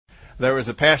There was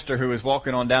a pastor who was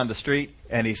walking on down the street,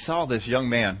 and he saw this young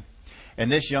man.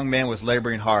 And this young man was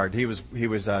laboring hard. He was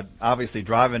obviously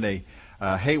driving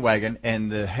a hay wagon,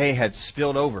 and the hay had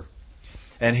spilled over.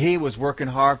 And he was working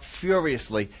hard,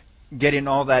 furiously, getting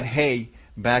all that hay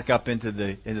back up into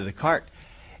the cart.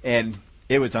 And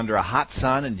it was under a hot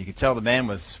sun, and you could tell the man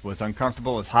was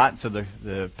uncomfortable, was hot. And so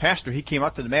the pastor, he came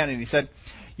up to the man and he said,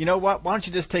 "You know what? Why don't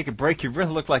you just take a break? You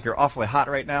really look like you're awfully hot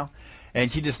right now,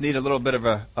 and you just need a little bit of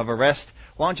a rest.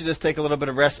 Why don't you just take a little bit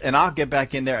of rest, and I'll get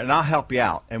back in there and I'll help you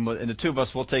out, and the two of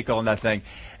us will take on that thing."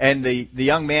 And the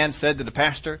young man said to the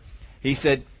pastor, he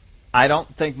said, "I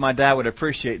don't think my dad would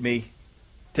appreciate me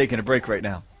taking a break right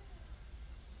now."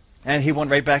 And he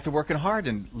went right back to working hard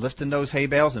and lifting those hay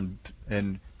bales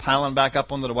and piling back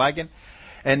up onto the wagon.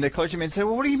 And the clergyman said,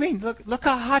 "Well, what do you mean? Look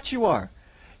how hot you are.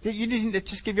 You need to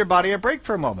just give your body a break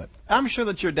for a moment. I'm sure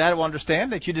that your dad will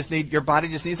understand that your body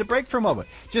just needs a break for a moment.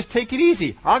 Just take it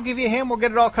easy. I'll give you a hand. We'll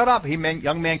get it all cut up."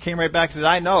 Young man came right back and said,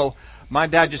 "I know my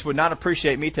dad just would not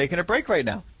appreciate me taking a break right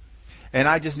now. And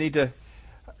I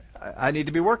need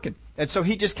to be working." And so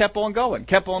he just kept on going,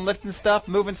 kept on lifting stuff,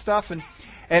 moving stuff.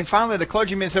 And finally the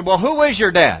clergyman said, "Well, who is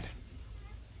your dad?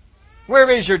 Where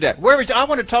is your dad? I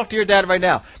want to talk to your dad right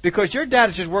now, because your dad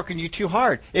is just working you too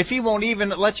hard. If he won't even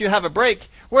let you have a break,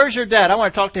 where's your dad? I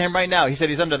want to talk to him right now." He said,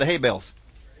 "He's under the hay bales."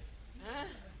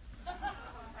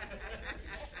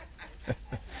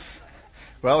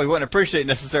 Well, we wouldn't appreciate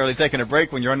necessarily taking a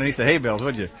break when you're underneath the hay bales,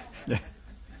 would you?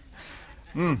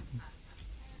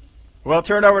 Well,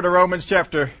 turn over to Romans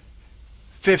chapter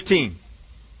 15.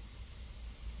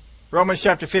 Romans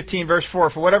chapter 15, verse 4.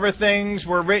 "For whatever things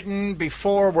were written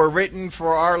before were written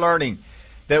for our learning,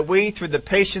 that we, through the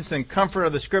patience and comfort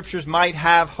of the Scriptures, might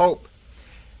have hope.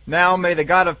 Now may the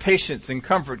God of patience and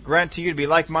comfort grant to you to be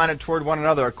like-minded toward one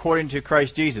another according to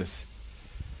Christ Jesus.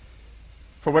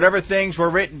 For whatever things were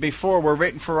written before were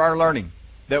written for our learning,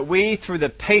 that we, through the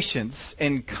patience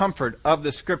and comfort of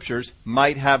the Scriptures,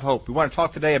 might have hope." We want to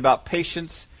talk today about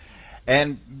patience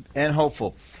and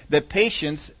hopeful. The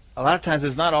patience, a lot of times,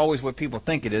 is not always what people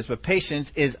think it is, but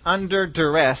patience is under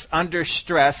duress, under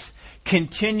stress,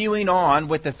 continuing on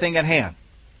with the thing at hand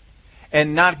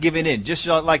and not giving in. Just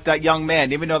like that young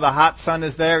man, even though the hot sun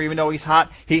is there, even though he's hot,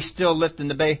 he's still lifting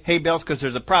the hay bales because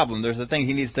there's a problem. There's a thing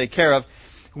he needs to take care of.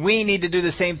 We need to do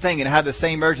the same thing and have the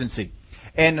same urgency.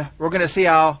 And we're going to see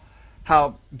how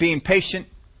being patient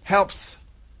helps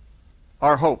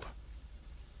our hope.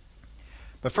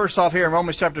 But first off, here in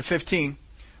Romans chapter 15,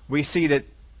 we see that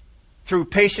through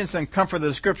patience and comfort of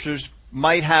the Scriptures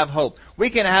might have hope. We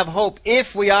can have hope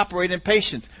if we operate in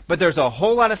patience. But there's a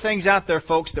whole lot of things out there,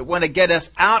 folks, that want to get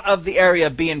us out of the area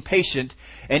of being patient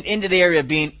and into the area of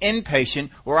being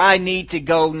impatient, where I need to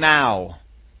go now.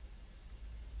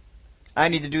 I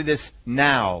need to do this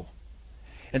now.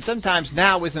 And sometimes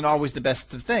now isn't always the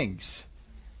best of things.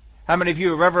 How many of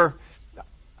you have ever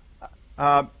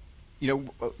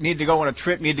need to go on a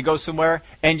trip, need to go somewhere,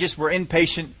 and just were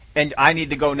impatient, and I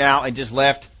need to go now, and just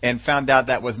left and found out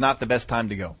that was not the best time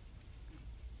to go?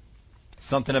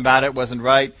 Something about it wasn't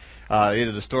right.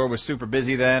 Either the store was super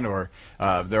busy then, or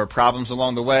there were problems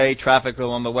along the way, traffic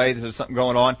along the way, there's something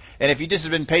going on. And if you just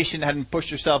had been patient, hadn't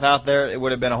pushed yourself out there, it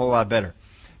would have been a whole lot better.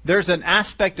 There's an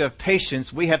aspect of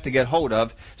patience we have to get hold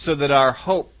of so that our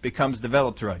hope becomes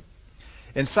developed right.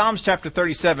 In Psalms chapter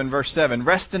 37, verse 7,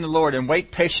 "Rest in the Lord and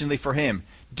wait patiently for Him.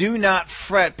 Do not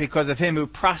fret because of him who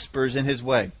prospers in his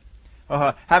way."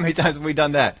 How many times have we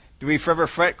done that? Do we ever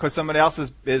fret because somebody else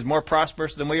is more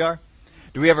prosperous than we are?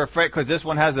 Do we ever fret because this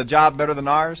one has a job better than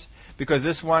ours? Because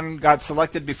this one got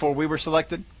selected before we were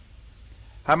selected?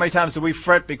 How many times do we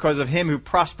fret because of him who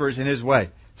prospers in his way?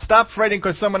 Stop fretting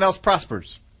because someone else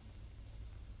prospers.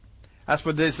 That's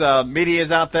what this media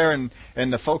is out there,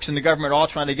 and the folks in the government are all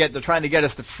trying to get. They're trying to get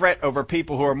us to fret over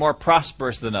people who are more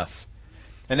prosperous than us.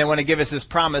 And they want to give us this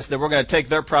promise that we're going to take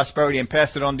their prosperity and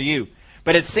pass it on to you.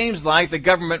 But it seems like the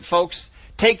government folks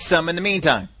take some in the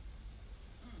meantime.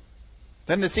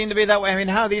 Doesn't it seem to be that way? I mean,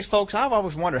 how these folks, I've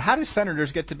always wondered, how do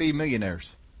senators get to be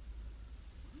millionaires?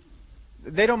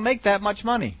 They don't make that much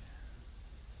money.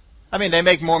 I mean, they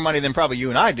make more money than probably you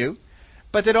and I do,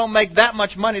 but they don't make that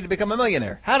much money to become a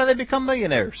millionaire. How do they become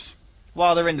millionaires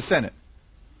while they're in the Senate?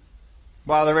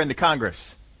 While they're in the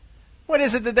Congress? What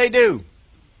is it that they do?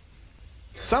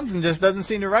 Something just doesn't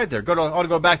seem to right there. Ought to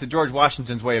go back to George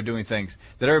Washington's way of doing things,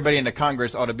 that everybody in the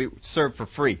Congress ought to be served for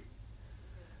free.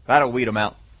 That'll weed them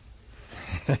out.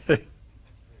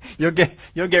 You'll get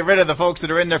rid of the folks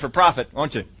that are in there for profit,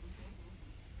 won't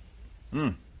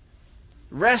you?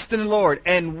 Rest in the Lord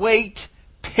and wait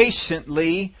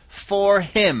patiently for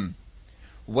Him.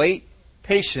 Wait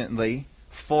patiently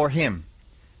for Him.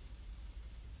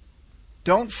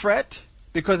 Don't fret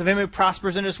because of him who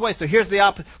prospers in his way. So here's the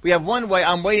opposite. We have one way,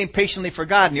 I'm waiting patiently for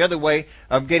God, and the other way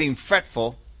of getting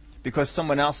fretful because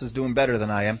someone else is doing better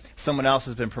than I am. Someone else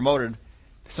has been promoted.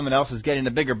 Someone else is getting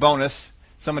a bigger bonus.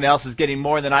 Someone else is getting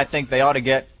more than I think they ought to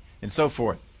get, and so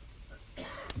forth.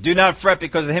 Do not fret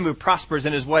because of him who prospers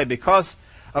in his way, because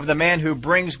of the man who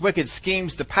brings wicked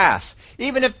schemes to pass.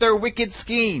 Even if they're wicked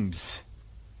schemes.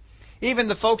 Even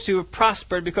the folks who have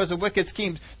prospered because of wicked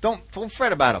schemes, don't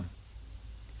fret about them.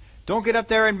 Don't get up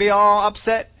there and be all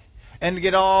upset and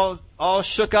get all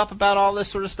shook up about all this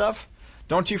sort of stuff.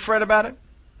 Don't you fret about it.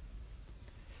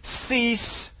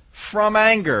 Cease from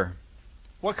anger.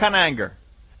 What kind of anger?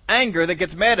 Anger that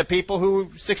gets mad at people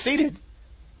who succeeded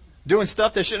doing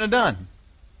stuff they shouldn't have done.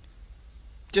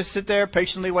 Just sit there,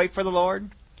 patiently wait for the Lord,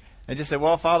 and just say,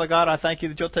 well, Father God, I thank you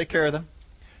that you'll take care of them.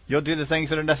 You'll do the things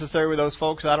that are necessary with those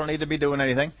folks. I don't need to be doing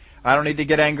anything. I don't need to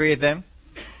get angry at them.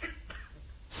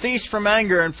 Cease from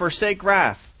anger and forsake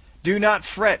wrath. Do not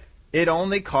fret. It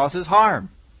only causes harm.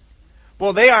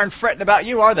 Well, they aren't fretting about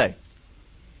you, are they?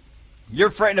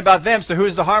 You're fretting about them, so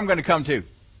who's the harm going to come to?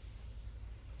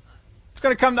 It's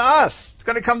going to come to us. It's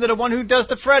going to come to the one who does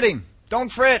the fretting. Don't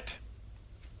fret.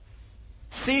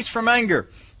 Cease from anger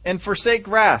and forsake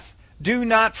wrath. Do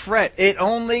not fret. It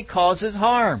only causes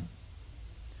harm.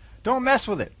 Don't mess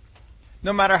with it.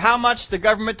 No matter how much the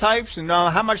government types and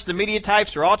how much the media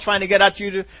types are all trying to get at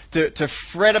you to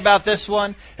fret about this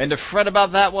one and to fret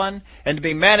about that one and to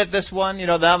be mad at this one. You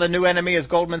know, now the new enemy is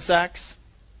Goldman Sachs.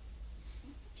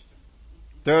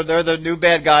 They're the new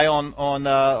bad guy on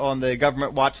the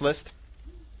government watch list.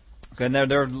 And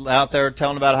they're out there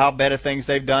telling about how bad of things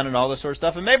they've done and all this sort of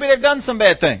stuff. And maybe they've done some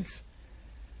bad things.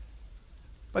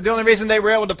 But the only reason they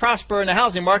were able to prosper in the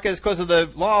housing market is because of the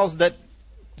laws that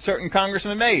certain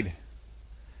congressmen made.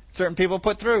 Certain people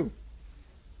put through.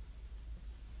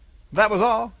 That was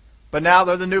all. But now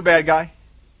they're the new bad guy.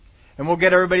 And we'll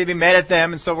get everybody to be mad at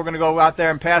them. And so we're going to go out there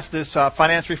and pass this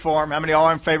finance reform. How many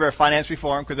are in favor of finance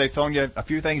reform? Because they've thrown you a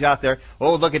few things out there.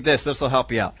 Oh, look at this. This will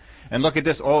help you out. And look at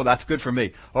this. Oh, that's good for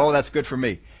me. Oh, that's good for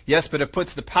me. Yes, but it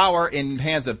puts the power in the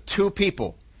hands of two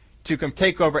people to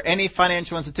take over any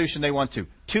financial institution they want to.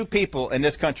 Two people in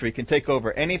this country can take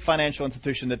over any financial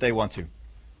institution that they want to.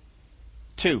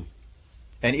 Two.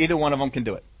 And either one of them can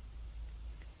do it.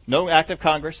 No act of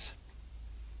Congress.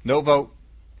 No vote.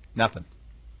 Nothing.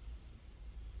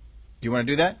 Do you want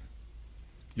to do that?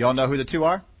 You all know who the two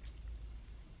are?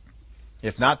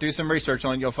 If not, do some research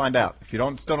on it. You'll find out. If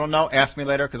you still don't know, ask me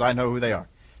later because I know who they are.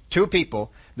 Two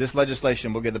people this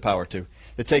legislation will give the power to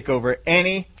take over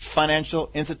any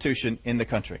financial institution in the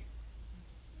country.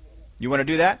 You want to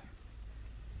do that?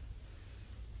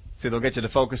 See, they'll get you to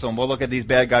focus on, we'll look at these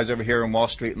bad guys over here on Wall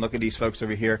Street and look at these folks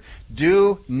over here.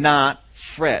 Do not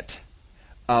fret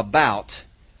about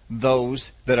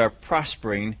those that are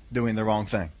prospering doing the wrong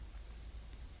thing.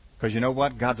 Because you know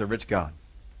what? God's a rich God.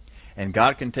 And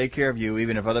God can take care of you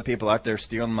even if other people are out there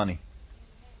stealing money.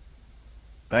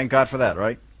 Thank God for that,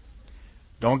 right?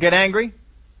 Don't get angry.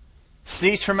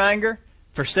 Cease from anger.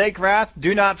 Forsake wrath.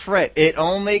 Do not fret. It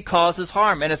only causes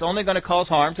harm. And it's only going to cause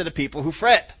harm to the people who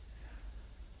fret.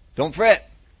 Don't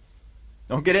fret.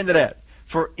 Don't get into that.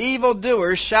 For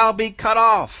evildoers shall be cut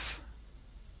off.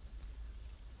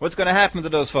 What's going to happen to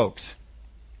those folks?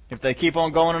 If they keep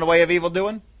on going in the way of evil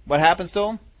doing, what happens to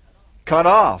them? Cut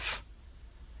off.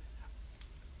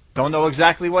 Don't know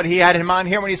exactly what he had in mind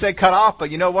here when he said cut off, but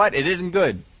you know what? It isn't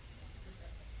good.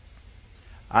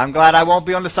 I'm glad I won't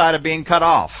be on the side of being cut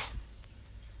off.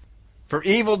 For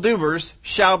evildoers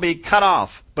shall be cut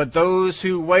off, but those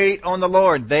who wait on the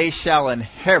Lord, they shall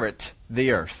inherit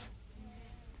the earth.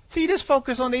 See, just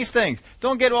focus on these things.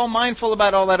 Don't get all mindful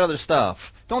about all that other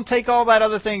stuff. Don't take all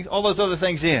those other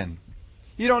things in.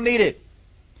 You don't need it.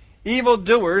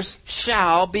 Evildoers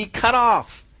shall be cut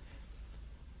off.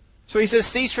 So he says,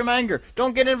 cease from anger.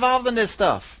 Don't get involved in this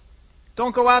stuff.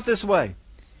 Don't go out this way.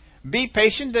 Be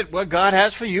patient that what God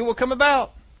has for you will come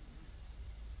about.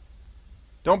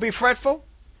 Don't be fretful,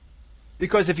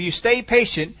 because if you stay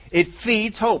patient, it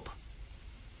feeds hope.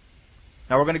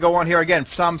 Now we're going to go on here again,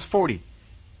 Psalms 40.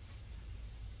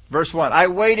 Verse 1, I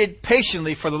waited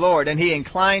patiently for the Lord, and he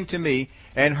inclined to me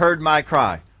and heard my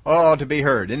cry. Oh, to be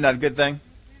heard. Isn't that a good thing?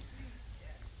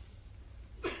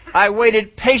 I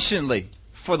waited patiently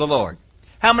for the Lord.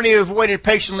 How many of you have waited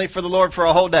patiently for the Lord for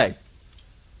a whole day?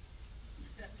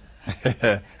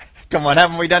 Come on,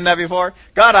 haven't we done that before?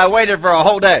 God, I waited for a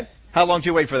whole day. How long did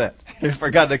you wait for that? For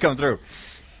God to come through.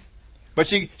 But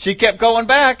she kept going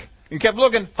back and kept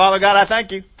looking. Father God, I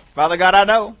thank you. Father God, I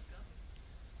know.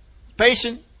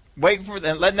 Patient. waiting for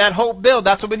and letting that hope build.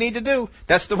 That's what we need to do.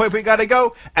 That's the way we got to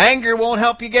go. Anger won't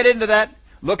help you get into that.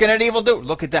 Looking at evil do.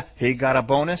 Look at that. He got a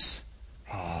bonus.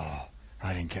 Oh,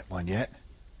 I didn't get one yet.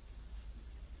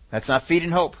 That's not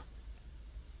feeding hope.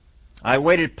 I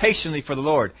waited patiently for the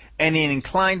Lord, and He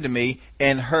inclined to me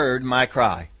and heard my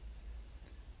cry.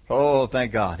 Oh,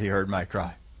 thank God He heard my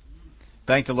cry.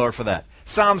 Thank the Lord for that.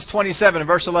 Psalms 27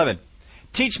 verse 11.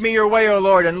 Teach me your way, O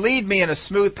Lord, and lead me in a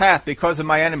smooth path because of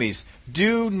my enemies.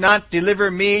 Do not deliver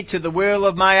me to the will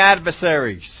of my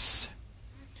adversaries.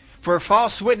 For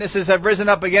false witnesses have risen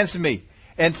up against me,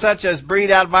 and such as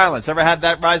breathe out violence. Ever had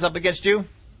that rise up against you?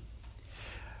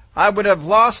 I would have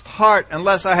lost heart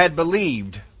unless I had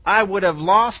believed. I would have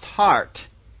lost heart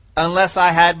unless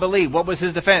I had believed. What was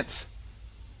his defense?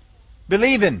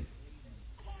 Believing.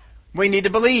 We need to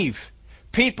believe.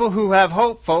 People who have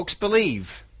hope, folks,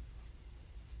 believe.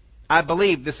 I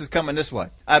believe this is coming this way.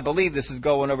 I believe this is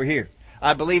going over here.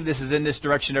 I believe this is in this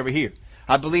direction over here.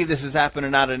 I believe this is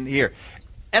happening out in here.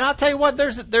 And I'll tell you what,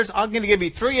 I'm going to give you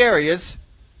 3 areas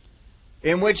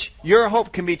in which your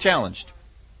hope can be challenged.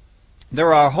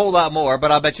 There are a whole lot more,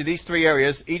 but I'll bet you these 3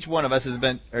 areas, each one of us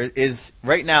is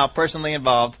right now personally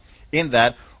involved in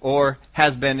that or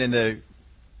has been in the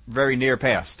very near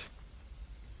past.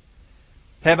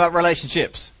 How about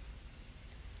relationships?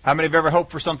 How many have ever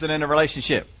hoped for something in a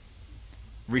relationship?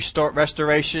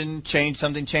 Restoration,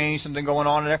 something going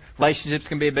on in there. Relationships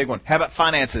can be a big one. How about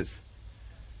finances?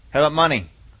 How about money?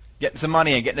 Getting some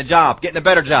money and getting a job, getting a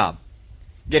better job.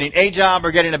 Getting a job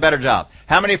or getting a better job.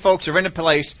 How many folks are in a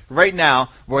place right now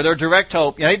where their direct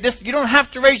hope, you don't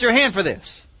have to raise your hand for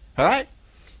this. All right?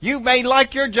 You may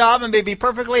like your job and may be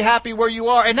perfectly happy where you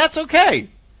are, and that's okay.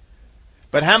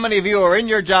 But how many of you are in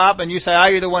your job and you say,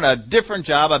 I either want a different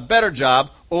job, a better job,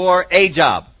 or a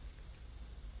job?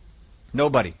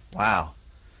 Nobody. Wow.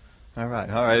 All right.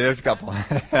 There's a couple.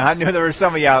 I knew there were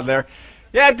some of you out there.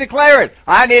 Yeah, declare it.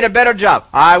 I need a better job.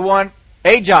 I want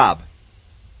a job.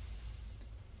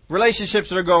 Relationships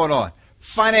that are going on.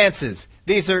 Finances.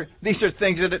 These are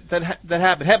things that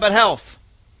happen. How about health?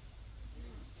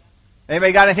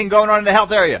 Anybody got anything going on in the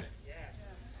health area?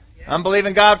 I'm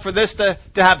believing God for this to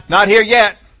happen. Not here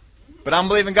yet, but I'm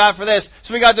believing God for this.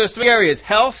 So we got those 3 areas: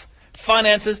 health,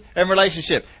 finances, and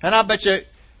relationship. And I'll bet you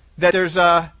that there's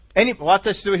let's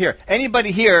just do it here.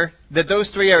 Anybody here that those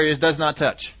 3 areas does not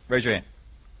touch? Raise your hand.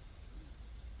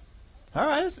 All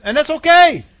right, and that's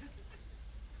okay,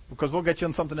 because we'll get you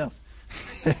on something else.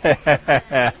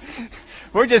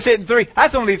 We're just hitting 3.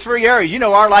 That's only 3 areas. You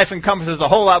know, our life encompasses a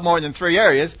whole lot more than 3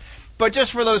 areas. But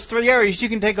just for those 3 areas, you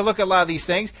can take a look at a lot of these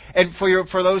things. And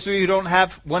for those of you who don't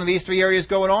have one of these 3 areas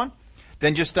going on,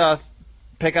 then just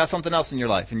pick out something else in your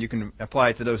life, and you can apply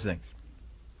it to those things.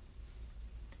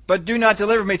 But do not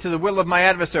deliver me to the will of my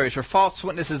adversaries, for false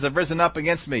witnesses have risen up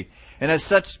against me, and as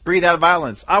such breathe out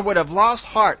violence. I would have lost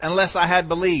heart unless I had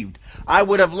believed. I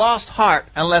would have lost heart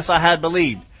unless I had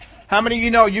believed. How many of you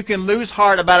know you can lose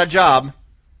heart about a job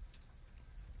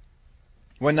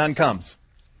when none comes?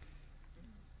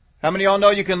 How many of y'all know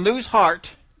you can lose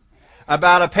heart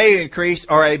about a pay increase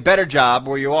or a better job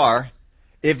where you are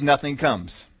if nothing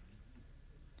comes?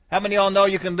 How many of y'all know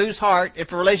you can lose heart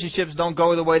if relationships don't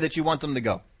go the way that you want them to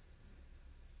go?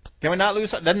 Can we not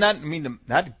lose heart? Doesn't that mean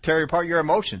that'd tear apart your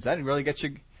emotions? That'd really get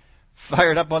you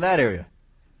fired up on that area.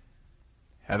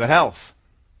 How about health?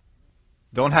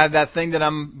 Don't have that thing that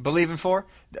I'm believing for?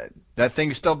 That thing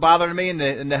is still bothering me in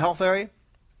the health area?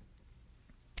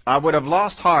 I would have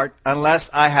lost heart unless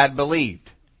I had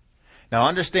believed. Now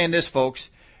understand this,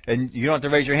 folks, and you don't have to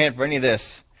raise your hand for any of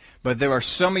this, but there are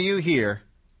some of you here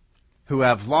who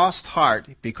have lost heart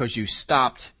because you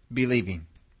stopped believing.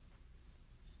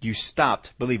 You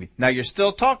stopped believing. Now you're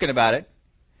still talking about it.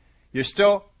 You're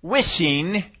still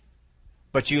wishing,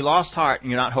 but you lost heart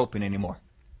and you're not hoping anymore.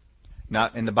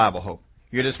 Not in the Bible hope.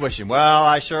 You're just wishing, well,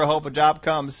 I sure hope a job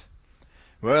comes.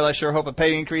 Well, I sure hope a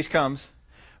pay increase comes.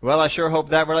 Well, I sure hope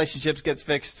that relationship gets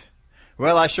fixed.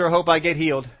 Well, I sure hope I get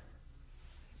healed.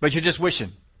 But you're just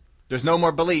wishing. There's no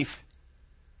more belief.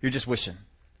 You're just wishing.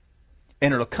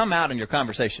 And it'll come out in your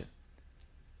conversation.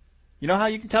 You know how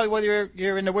you can tell whether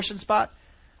you're in the wishing spot?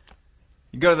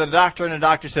 You go to the doctor and the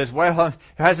doctor says, well, it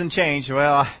hasn't changed.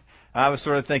 Well, I was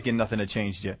sort of thinking nothing had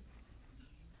changed yet.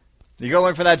 You go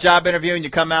in for that job interview and you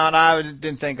come out, I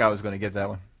didn't think I was going to get that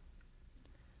one.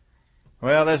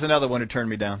 Well, there's another one who turned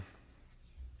me down.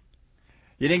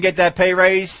 You didn't get that pay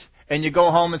raise and you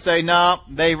go home and say, no,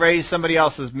 they raised somebody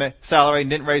else's salary and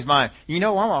didn't raise mine. You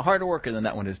know, I'm a harder worker than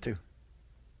that one is too.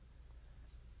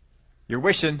 You're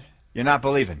wishing, you're not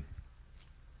believing.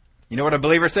 You know what a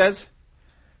believer says?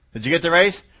 Did you get the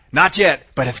raise? Not yet,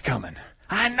 but it's coming.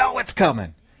 I know it's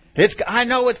coming. I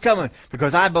know it's coming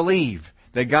because I believe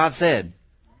that God said.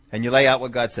 And you lay out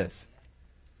what God says.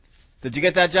 Did you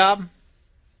get that job?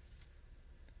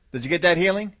 Did you get that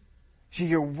healing? See,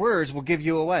 your words will give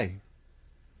you away.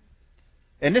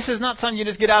 And this is not something you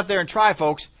just get out there and try,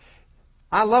 folks.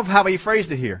 I love how he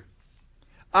phrased it here.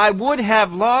 I would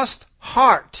have lost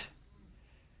heart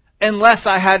unless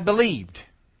I had believed.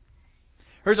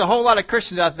 There's a whole lot of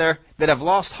Christians out there that have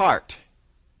lost heart,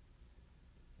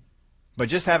 but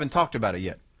just haven't talked about it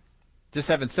yet. Just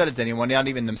haven't said it to anyone, not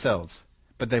even themselves.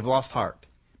 But they've lost heart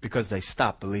because they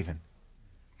stopped believing.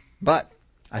 But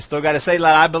I still got to say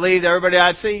that I believe everybody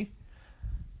I see.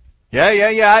 Yeah,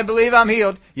 I believe I'm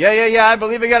healed. Yeah, I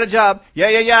believe I got a job. Yeah,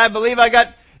 I believe I got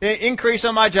an increase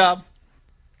on my job.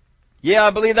 Yeah, I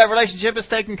believe that relationship is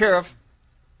taken care of.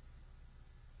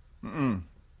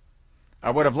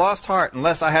 I would have lost heart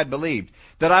unless I had believed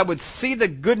that I would see the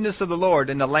goodness of the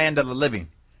Lord in the land of the living.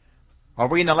 Are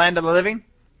we in the land of the living?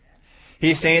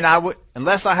 He's saying,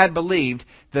 unless I had believed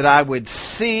that I would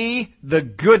see the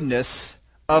goodness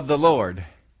of the Lord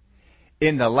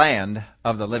in the land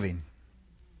of the living.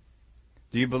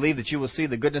 Do you believe that you will see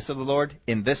the goodness of the Lord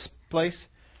in this place?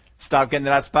 Stop getting to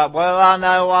that spot. Well, I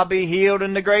know I'll be healed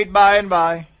in the great by and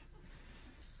by.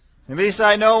 At least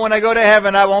I know when I go to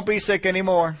heaven I won't be sick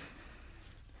anymore.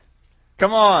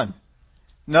 Come on.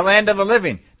 In the land of the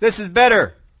living. This is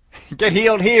better. Get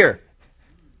healed here.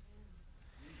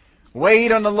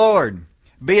 Wait on the Lord.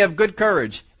 Be of good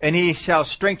courage, and he shall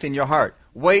strengthen your heart.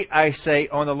 Wait, I say,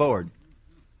 on the Lord.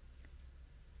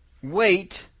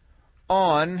 Wait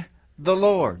on the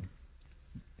Lord.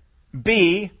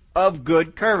 Be of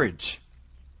good courage.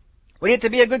 What do you have to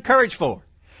be of good courage for?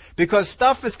 Because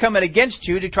stuff is coming against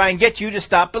you to try and get you to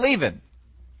stop believing.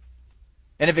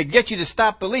 And if it gets you to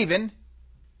stop believing,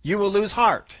 you will lose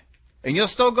heart. And you'll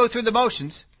still go through the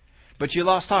motions, but you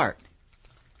lost heart.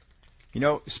 You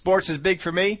know, sports is big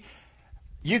for me.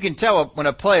 You can tell when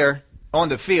a player on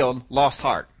the field lost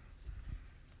heart.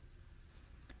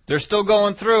 They're still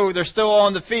going through, they're still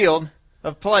on the field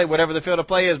of play, whatever the field of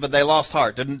play is, but they lost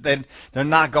heart. They're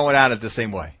not going at it the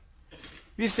same way.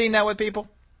 You seen that with people?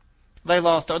 They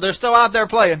lost heart. They're still out there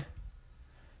playing,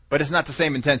 but it's not the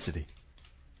same intensity.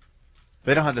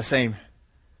 They don't have the same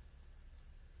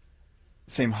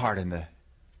heart in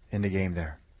the game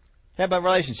there. How about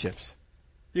relationships?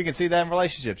 You can see that in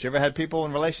relationships. You ever had people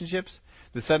in relationships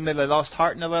that suddenly they lost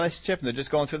heart in a relationship and they're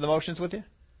just going through the motions with you?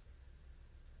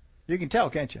 You can tell,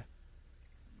 can't you?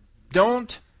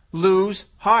 Don't lose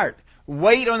heart.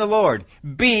 Wait on the Lord.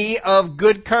 Be of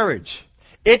good courage.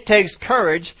 It takes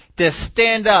courage to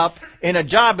stand up in a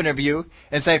job interview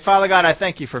and say, Father God, I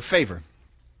thank you for favor.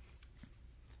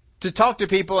 To talk to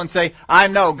people and say, I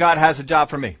know God has a job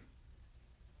for me.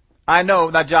 I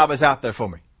know that job is out there for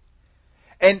me.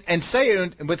 And say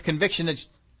it with conviction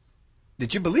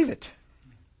that you believe it.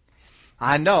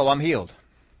 I know I'm healed.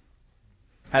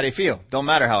 How do you feel? Don't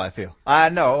matter how I feel. I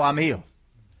know I'm healed.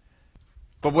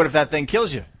 But what if that thing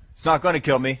kills you? It's not going to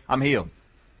kill me. I'm healed.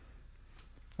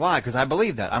 Why? Because I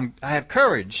believe that. I have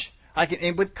courage.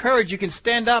 And with courage, you can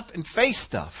stand up and face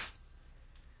stuff.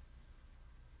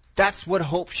 That's what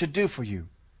hope should do for you.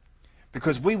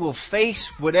 Because we will face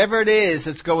whatever it is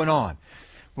that's going on.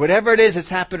 Whatever it is that's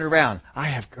happening around. I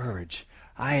have courage.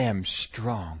 I am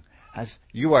strong.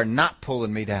 You are not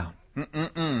pulling me down.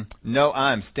 No,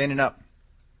 I'm standing up.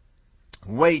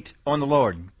 Wait on the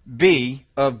Lord. Be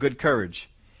of good courage.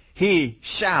 He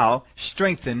shall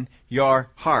strengthen your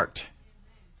heart.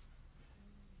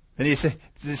 Then does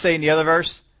it say in the other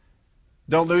verse,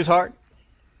 don't lose heart?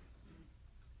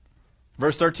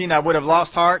 Verse 13, I would have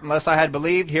lost heart unless I had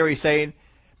believed. Here he's saying,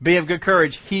 be of good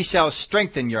courage. He shall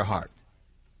strengthen your heart.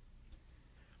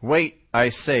 Wait, I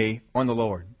say, on the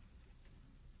Lord.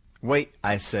 Wait,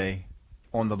 I say,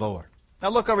 on the Lord. Now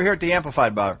look over here at the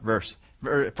Amplified verse,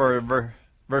 for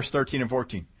verse 13 and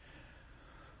 14.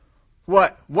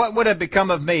 What would have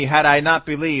become of me had I not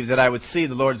believed that I would see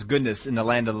the Lord's goodness in the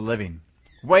land of the living?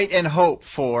 Wait and hope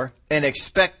for and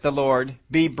expect the Lord.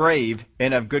 Be brave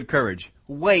and of good courage.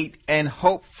 Wait and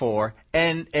hope for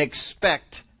and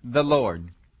expect the Lord.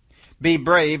 Be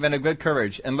brave and of good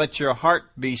courage, and let your heart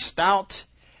be stout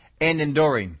and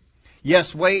enduring.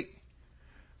 Yes, wait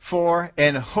for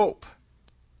and hope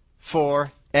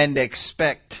for and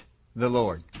expect the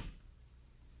Lord.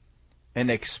 And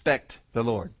expect the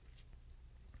Lord.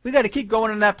 We got to keep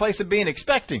going in that place of being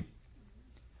expecting.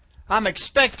 I'm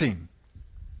expecting.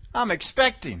 I'm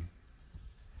expecting.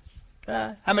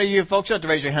 How many of you folks, you don't have to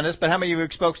raise your hand on this, but how many of you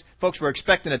folks were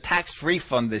expecting a tax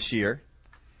refund this year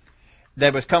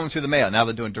that was coming through the mail? Now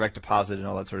they're doing direct deposit and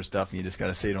all that sort of stuff, and you just got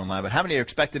to see it online. But how many are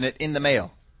expecting it in the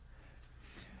mail?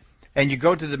 and you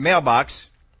go to the mailbox,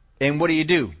 and what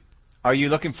do? Are you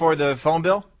looking for the phone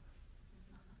bill?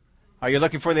 Are you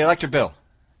looking for the electric bill?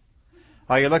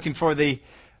 Are you looking for the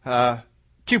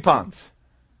coupons?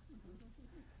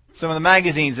 Some of the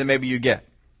magazines that maybe you get.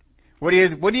 What do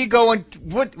you go and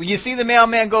when you see the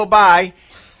mailman go by,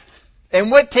 and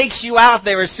what takes you out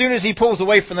there as soon as he pulls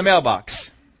away from the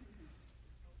mailbox?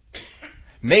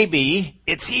 Maybe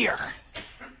it's here.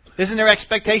 Isn't there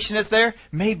expectation that's there?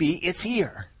 Maybe it's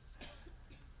here.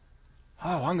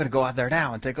 Oh, I'm going to go out there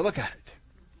now and take a look at it.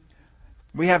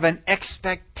 We have an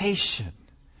expectation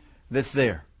that's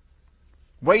there.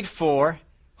 Wait for,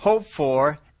 hope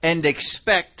for, and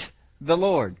expect the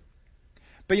Lord.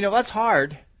 But that's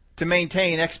hard to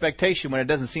maintain expectation when it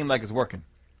doesn't seem like it's working.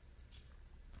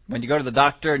 When you go to the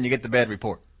doctor and you get the bad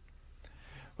report.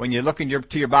 When you look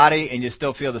to your body and you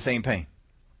still feel the same pain.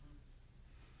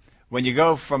 When you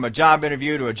go from a job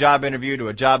interview to a job interview to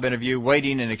a job interview,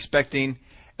 waiting and expecting,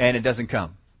 and it doesn't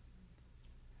come.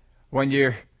 When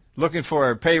you're looking for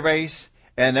a pay raise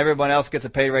and everyone else gets a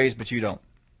pay raise but you don't.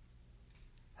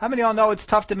 How many of y'all know it's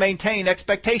tough to maintain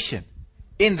expectation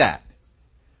in that?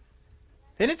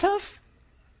 Isn't it tough?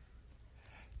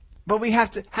 But we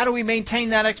have to, how do we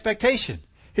maintain that expectation?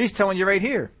 He's telling you right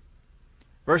here.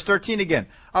 Verse 13 again.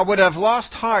 I would have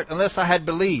lost heart unless I had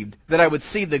believed that I would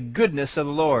see the goodness of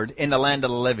the Lord in the land of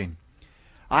the living.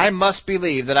 I must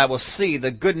believe that I will see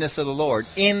the goodness of the Lord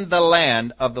in the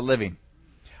land of the living.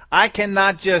 I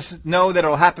cannot just know that it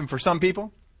will happen for some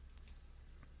people.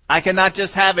 I cannot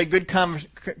just have a good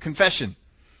confession.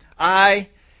 I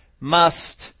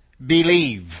must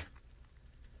believe.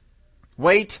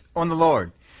 Wait on the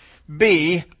Lord.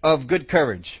 Be of good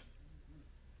courage.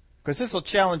 Because this will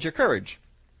challenge your courage.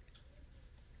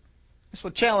 This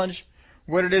will challenge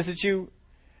what it is that you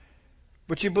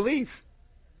believe.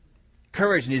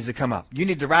 Courage needs to come up. You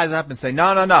need to rise up and say, no.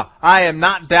 I am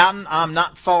not doubting. I'm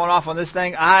not falling off on this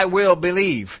thing. I will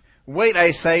believe. Wait,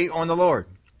 I say, on the Lord.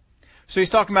 So he's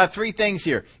talking about three things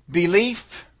here.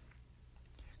 Belief,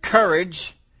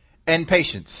 courage, and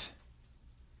patience.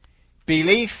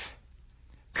 Belief,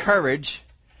 courage,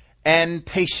 and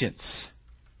patience.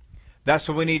 That's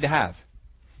what we need to have.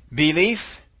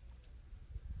 Belief,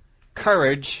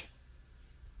 courage,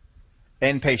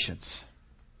 and patience.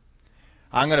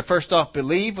 I'm going to first off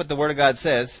believe what the Word of God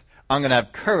says. I'm going to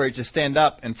have courage to stand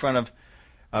up in front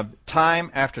of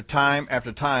time after time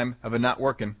after time of it not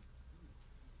working.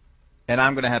 And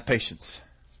I'm going to have patience.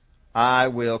 I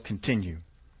will continue.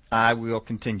 I will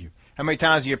continue. How many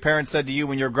times have your parents said to you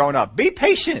when you're growing up, be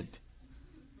patient?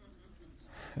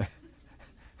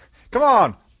 Come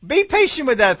on, be patient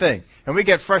with that thing. And we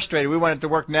get frustrated. We want it to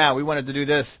work now. We want it to do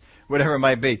this, whatever it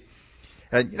might be.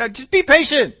 And, just be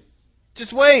patient.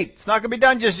 Just wait. It's not going to be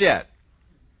done just yet.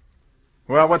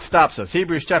 Well, what stops us?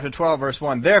 Hebrews chapter 12, verse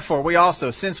 1. Therefore, we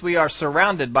also, since we are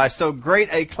surrounded by so great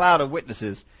a cloud of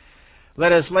witnesses,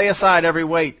 let us lay aside every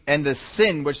weight and the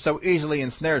sin which so easily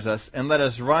ensnares us, and let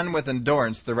us run with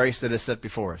endurance the race that is set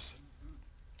before us.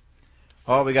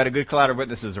 Oh, we got a good cloud of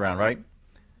witnesses around, right?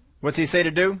 What's he say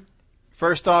to do?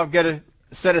 First off,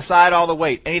 set aside all the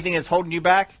weight. Anything that's holding you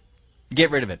back, get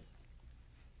rid of it.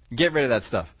 Get rid of that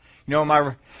stuff.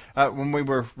 When we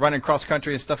were running cross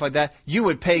country and stuff like that, you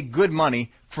would pay good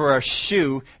money for a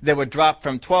shoe that would drop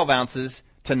from 12 ounces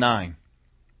to 9.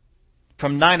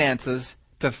 From 9 ounces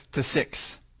to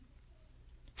 6.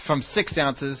 From 6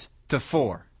 ounces to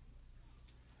 4.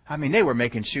 I mean, they were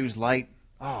making shoes light.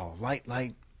 Oh, light.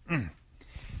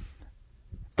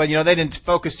 But, they didn't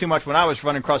focus too much when I was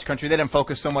running cross country. They didn't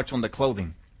focus so much on the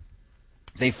clothing.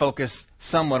 They focused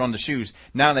somewhat on the shoes.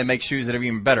 Now they make shoes that are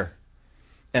even better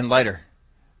and lighter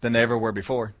than they ever were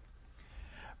before.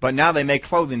 But now they make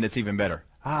clothing that's even better.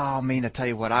 Oh, I tell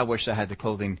you what, I wish I had the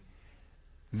clothing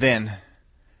then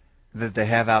that they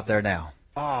have out there now.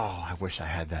 Oh, I wish I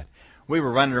had that. We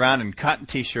were running around in cotton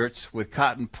T-shirts with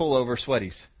cotton pullover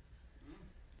sweaties.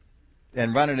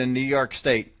 And running in New York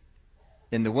State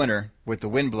in the winter with the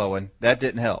wind blowing, that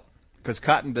didn't help. Because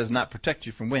cotton does not protect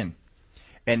you from wind.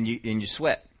 And you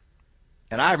sweat.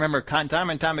 And I remember time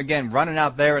and time again running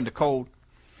out there in the cold,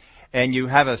 and you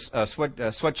have a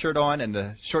sweatshirt on and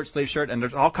a short sleeve shirt, and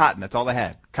there's all cotton. That's all they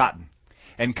had, cotton.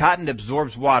 And cotton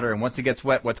absorbs water, and once it gets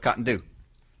wet, what's cotton do?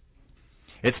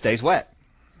 It stays wet.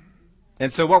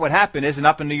 And so what would happen is, and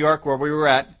up in New York where we were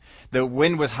at, the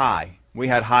wind was high. We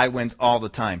had high winds all the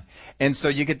time. And so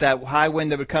you get that high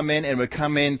wind that would come in, and would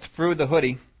come in through the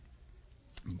hoodie,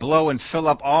 blow and fill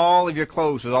up all of your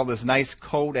clothes with all this nice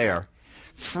cold air,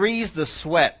 freeze the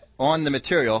sweat on the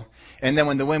material, and then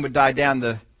when the wind would die down,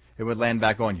 it would land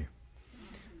back on you.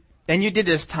 And you did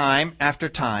this time after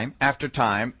time after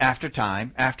time after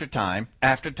time after time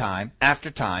after time after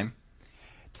time.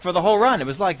 For the whole run, it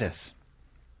was like this.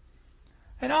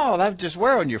 And that would just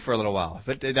wear on you for a little while.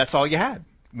 But that's all you had.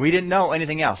 We didn't know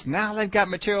anything else. Now they've got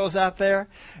materials out there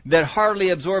that hardly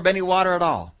absorb any water at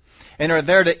all and are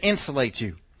there to insulate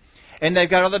you. And they've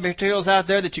got other materials out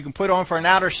there that you can put on for an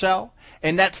outer shell,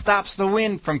 and that stops the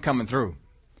wind from coming through.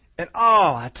 And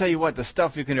I tell you what, the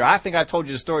stuff you can do. I think I told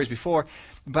you the stories before,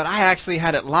 but I actually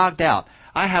had it logged out.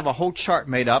 I have a whole chart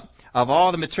made up of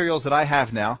all the materials that I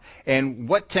have now and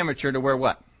what temperature to wear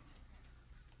what.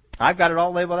 I've got it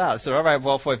all labeled out. So, all right,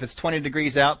 well, if it's 20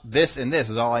 degrees out, this and this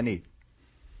is all I need.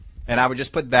 And I would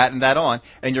just put that and that on,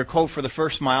 and you're cold for the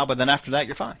first mile, but then after that,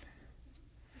 you're fine.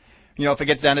 If it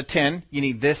gets down to 10, you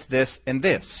need this, this, and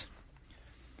this.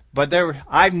 But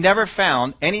I've never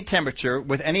found any temperature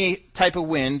with any type of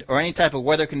wind or any type of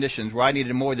weather conditions where I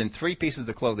needed more than 3 pieces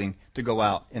of clothing to go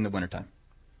out in the wintertime.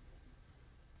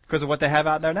 Because of what they have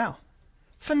out there now.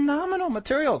 Phenomenal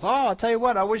materials. I'll tell you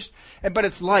what, but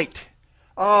it's light.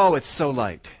 It's so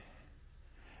light.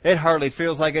 It hardly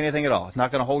feels like anything at all. It's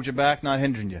not going to hold you back, not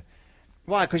hindering you.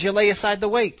 Why? Because you lay aside the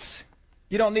weights.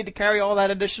 You don't need to carry all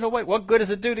that additional weight. What good does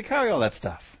it do to carry all that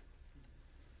stuff?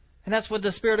 And that's what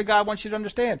the Spirit of God wants you to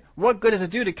understand. What good does it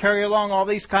do to carry along all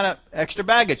these kind of extra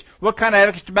baggage? What kind of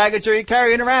extra baggage are you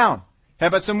carrying around? How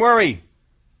about some worry?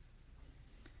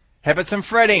 How about some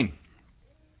fretting?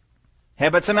 How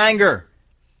about some anger?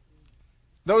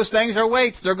 Those things are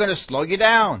weights. They're going to slow you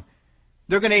down.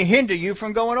 They're going to hinder you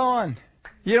from going on.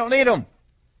 You don't need them.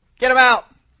 Get them out.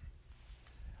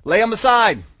 Lay them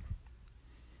aside.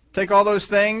 Take all those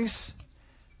things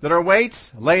that are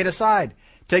weights, lay it aside.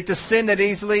 Take the sin that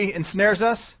easily ensnares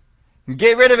us, and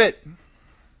get rid of it.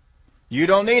 You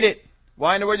don't need it.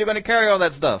 Why in the world are you going to carry all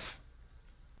that stuff?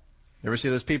 You ever see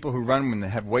those people who run when they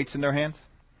have weights in their hands?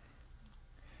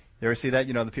 You ever see that?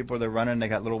 The people that are running, they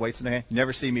got little weights in their hand? You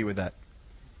never see me with that.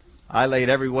 I laid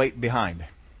every weight behind.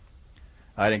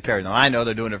 I didn't carry them. I know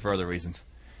they're doing it for other reasons.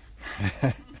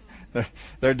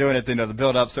 They're doing it to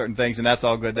build up certain things, and that's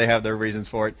all good. They have their reasons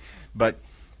for it. But,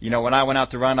 when I went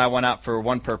out to run, I went out for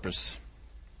one purpose.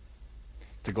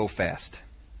 To go fast.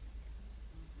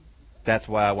 That's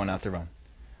why I went out to run.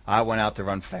 I went out to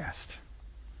run fast.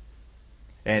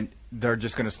 And they're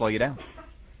just going to slow you down.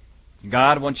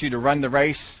 God wants you to run the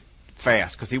race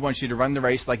fast because He wants you to run the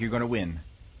race like you're going to win.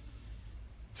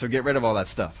 So get rid of all that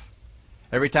stuff.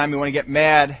 Every time you want to get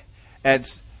mad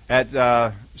at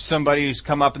somebody who's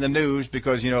come up in the news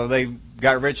because, they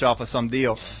got rich off of some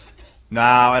deal. No,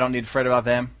 I don't need to fret about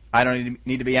them. I don't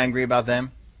need to be angry about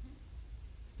them.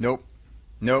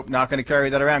 Nope, not going to carry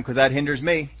that around because that hinders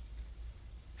me.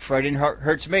 Fretting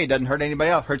hurts me. Doesn't hurt anybody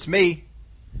else. Hurts me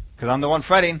because I'm the one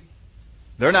fretting.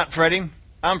 They're not fretting.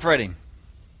 I'm fretting.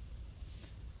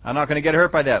 I'm not going to get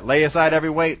hurt by that. Lay aside every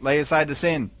weight. Lay aside the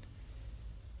sin.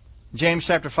 James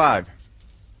chapter 5.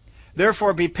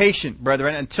 Therefore be patient,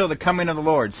 brethren, until the coming of the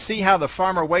Lord. See how the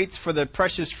farmer waits for the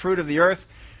precious fruit of the earth,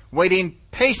 waiting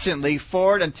patiently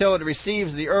for it until it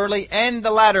receives the early and the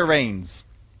latter rains.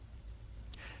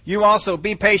 You also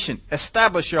be patient.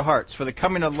 Establish your hearts, for the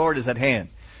coming of the Lord is at hand.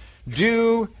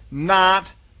 Do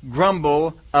not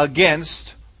grumble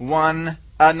against one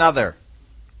another.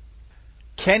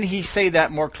 Can he say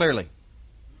that more clearly?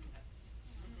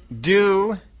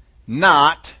 Do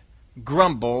not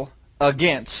grumble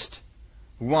against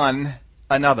one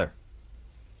another.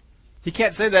 He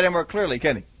can't say that any more clearly,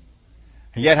 can he?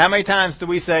 Yet how many times do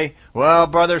we say, well,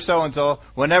 brother so-and-so,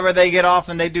 whenever they get off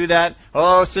and they do that,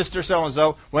 oh, sister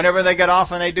so-and-so, whenever they get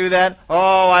off and they do that,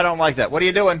 oh, I don't like that. What are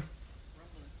you doing?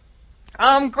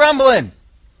 I'm grumbling.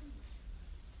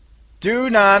 Do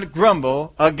not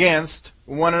grumble against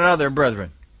one another,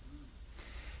 brethren.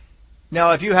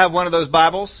 Now, if you have one of those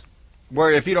Bibles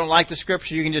where if you don't like the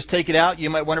scripture, you can just take it out, you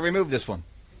might want to remove this one.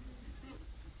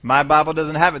 My Bible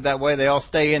doesn't have it that way. They all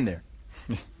stay in there.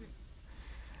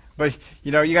 But,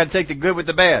 you got to take the good with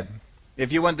the bad.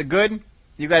 If you want the good,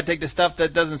 you got to take the stuff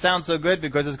that doesn't sound so good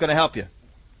because it's going to help you.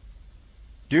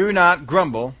 Do not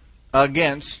grumble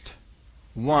against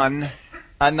one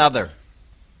another.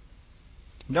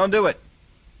 Don't do it.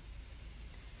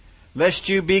 Lest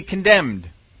you be condemned.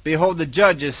 Behold, the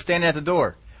judge is standing at the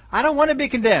door. I don't want to be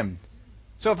condemned.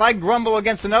 So if I grumble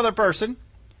against another person,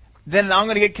 then I'm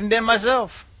going to get condemned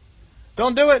myself.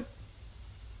 Don't do it.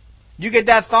 You get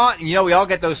that thought, and we all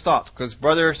get those thoughts because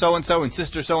brother so-and-so and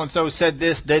sister so-and-so said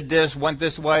this, did this, went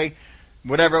this way,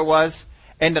 whatever it was.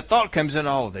 And the thought comes in,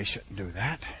 oh, they shouldn't do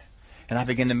that. And I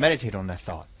begin to meditate on that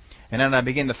thought. And then I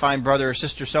begin to find brother or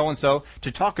sister so-and-so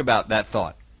to talk about that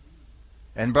thought.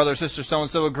 And brother or sister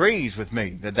so-and-so agrees with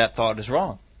me that that thought is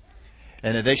wrong.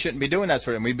 And that they shouldn't be doing that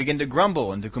sort of thing. We begin to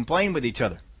grumble and to complain with each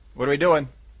other. What are we doing?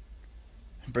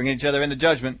 Bringing each other into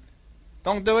judgment.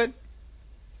 Don't do it.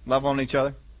 Love on each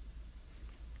other.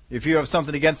 If you have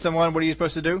something against someone, what are you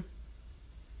supposed to do?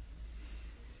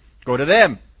 Go to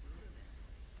them.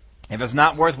 If it's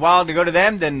not worthwhile to go to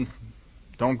them, then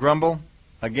don't grumble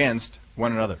against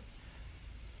one another.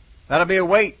 That'll be a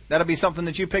weight. That'll be something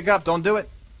that you pick up. Don't do it.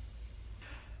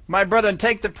 My brethren,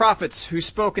 take the prophets who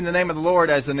spoke in the name of the Lord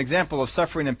as an example of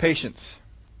suffering and patience.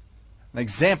 An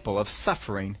example of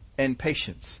suffering and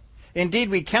patience. Indeed,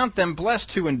 we count them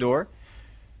blessed who endure.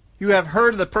 You have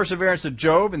heard of the perseverance of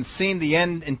Job and seen the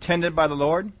end intended by the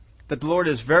Lord, that the Lord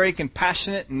is very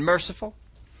compassionate and merciful.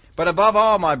 But above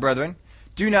all, my brethren,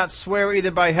 do not swear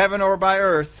either by heaven or by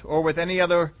earth or with any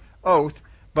other oath,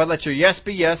 but let your yes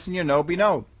be yes and your no be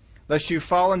no, lest you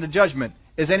fall into judgment.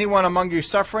 Is anyone among you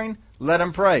suffering? Let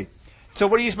him pray. So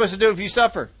what are you supposed to do if you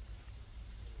suffer?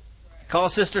 Call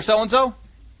sister so-and-so?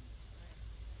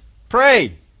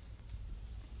 Pray.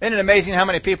 Isn't it amazing how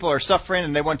many people are suffering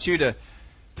and they want you to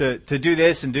do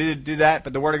this and do that,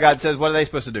 but the Word of God says, what are they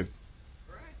supposed to do?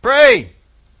 Pray.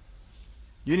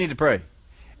 You need to pray.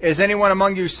 Is anyone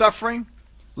among you suffering?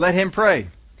 Let him pray.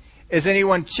 Is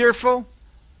anyone cheerful?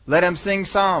 Let him sing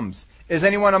psalms. Is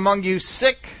anyone among you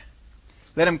sick?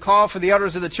 Let him call for the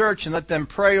elders of the church and let them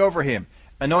pray over him,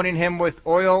 anointing him with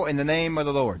oil in the name of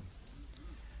the Lord.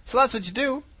 So that's what you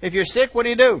do. If you're sick, what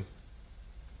do?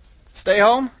 Stay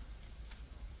home?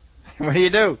 What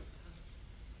do?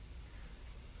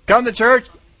 Come to church,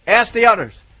 ask the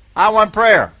elders, I want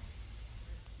prayer.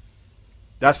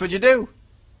 That's what you do.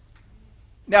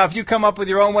 Now, if you come up with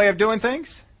your own way of doing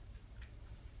things,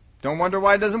 don't wonder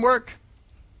why it doesn't work.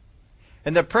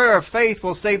 And the prayer of faith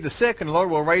will save the sick, and the Lord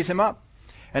will raise him up.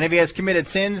 And if he has committed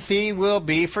sins, he will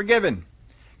be forgiven.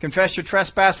 Confess your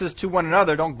trespasses to one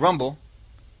another. Don't grumble,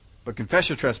 but confess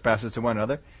your trespasses to one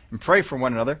another and pray for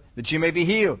one another that you may be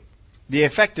healed. The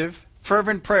effective,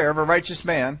 fervent prayer of a righteous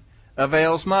man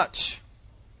avails much.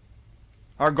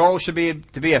 Our goal should be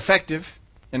to be effective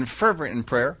and fervent in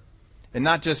prayer and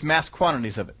not just mass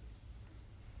quantities of it.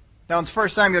 Now in 1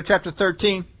 Samuel chapter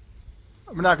 13,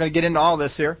 we're not going to get into all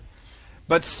this here,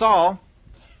 but Saul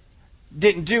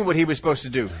didn't do what he was supposed to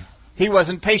do. He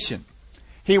wasn't patient.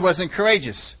 He wasn't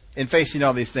courageous in facing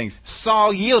all these things.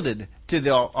 Saul yielded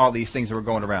to all these things that were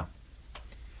going around.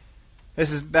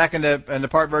 This is back in the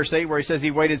part verse 8 where he says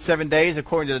he waited 7 days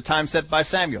according to the time set by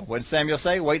Samuel. What did Samuel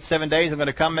say? Wait 7 days, I'm going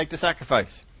to come make the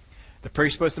sacrifice. The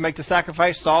priest supposed to make the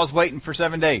sacrifice. Saul's waiting for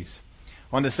 7 days.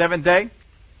 On the 7th day,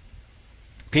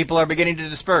 people are beginning to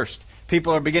disperse.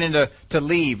 People are beginning to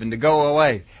leave and to go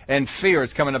away. And fear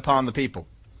is coming upon the people.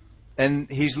 And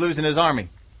he's losing his army.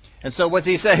 And so what's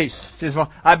he say? He says,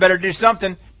 well, I better do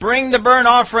something. Bring the burnt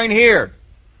offering here.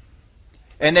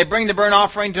 And they bring the burnt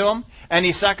offering to him. And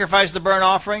he sacrificed the burnt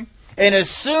offering. And as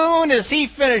soon as he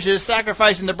finishes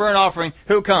sacrificing the burnt offering,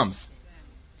 who comes?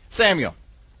 Samuel.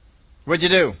 What'd you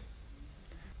do?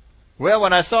 Well,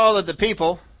 when I saw that the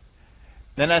people,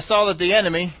 then I saw that the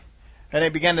enemy, and he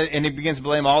begins to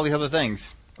blame all the other things.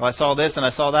 Well, I saw this and I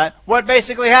saw that. What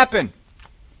basically happened?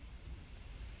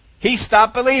 He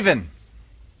stopped believing.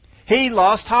 He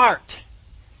lost heart.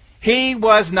 He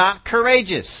was not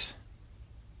courageous.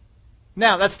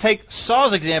 Now, let's take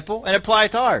Saul's example and apply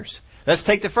it to ours. Let's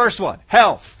take the first one,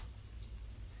 health.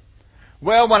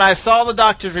 Well, when I saw the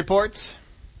doctor's reports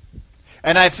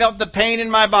and I felt the pain in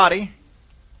my body,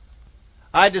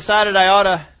 I decided I ought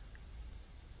to...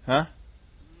 Huh?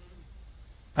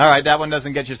 All right, that one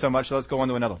doesn't get you so much, so let's go on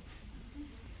to another one.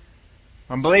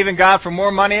 I'm believing God for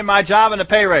more money at my job and a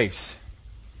pay raise.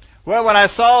 Well, when I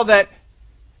saw that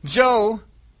Joe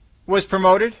was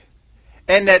promoted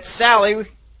and that Sally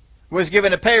was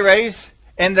given a pay raise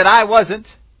and that I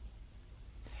wasn't,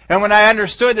 and when I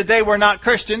understood that they were not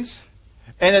Christians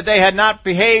and that they had not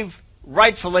behaved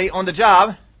rightfully on the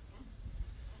job,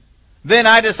 then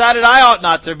I decided I ought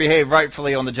not to behave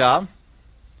rightfully on the job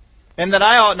and that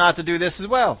I ought not to do this as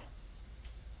well.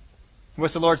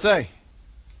 What's the Lord say?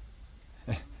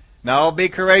 No, be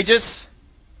courageous.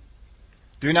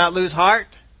 Do not lose heart.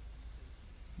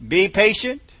 Be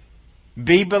patient.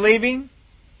 Be believing.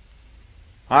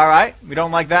 All right, we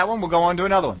don't like that one. We'll go on to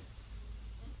another one.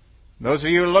 Those of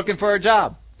you who are looking for a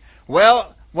job.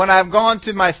 Well, when I've gone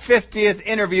to my 50th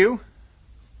interview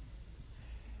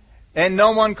and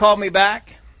no one called me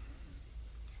back,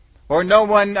 or no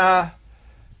one,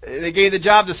 they gave the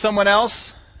job to someone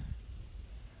else,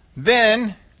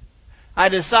 then I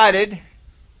decided,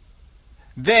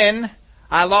 then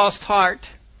I lost heart,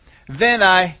 then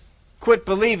I quit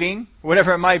believing,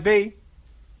 whatever it might be.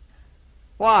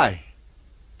 Why?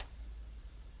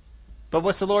 But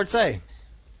what's the Lord say?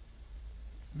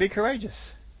 Be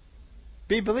courageous.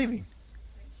 Be believing.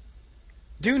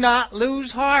 Do not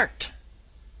lose heart.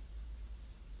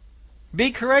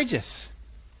 Be courageous.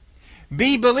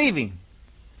 Be believing.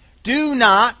 Do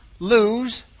not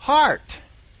lose heart.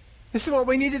 This is what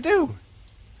we need to do.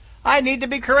 I need to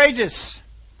be courageous.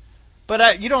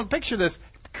 But you don't picture this.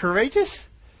 Courageous?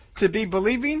 To be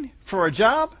believing for a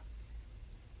job?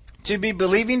 To be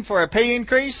believing for a pay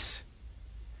increase?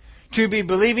 To be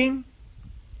believing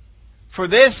for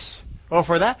this or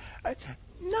for that?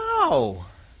 No.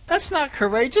 That's not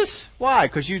courageous. Why?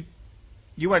 Because you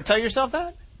want to tell yourself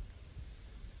that?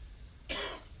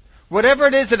 Whatever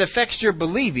it is that affects your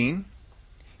believing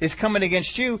is coming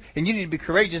against you, and you need to be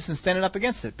courageous and standing up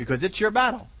against it because it's your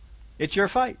battle. It's your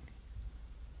fight.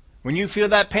 When you feel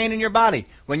that pain in your body,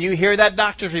 when you hear that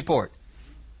doctor's report,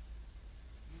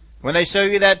 when they show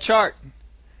you that chart,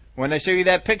 when they show you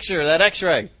that picture, that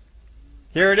x-ray,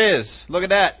 here it is, look at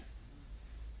that.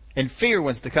 And fear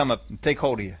wants to come up and take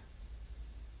hold of you.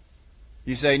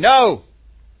 You say, no,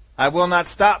 I will not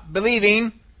stop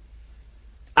believing.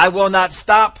 I will not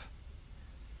stop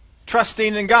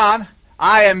trusting in God.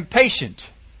 I am patient.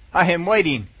 I am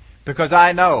waiting because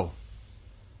I know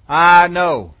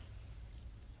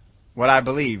what I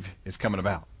believe is coming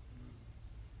about.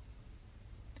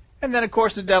 And then, of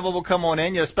course, the devil will come on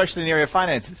in, especially in the area of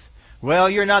finances. Well,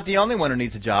 you're not the only one who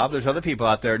needs a job. There's other people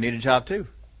out there who need a job too.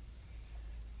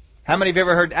 How many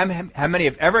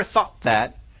have ever thought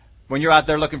that when you're out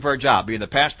there looking for a job, be it the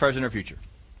past, present, or future?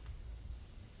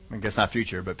 I guess not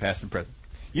future, but past and present.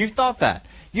 You've thought that.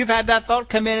 You've had that thought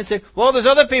come in and say, well, there's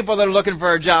other people that are looking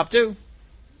for a job too.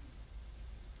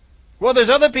 Well, there's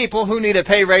other people who need a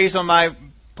pay raise on my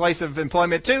place of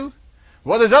employment too.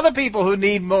 Well, there's other people who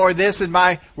need more of this in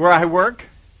where I work.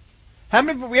 How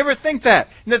many we ever think that?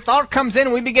 And the thought comes in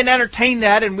and we begin to entertain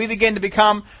that and we begin to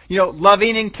become,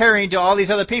 loving and caring to all these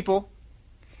other people.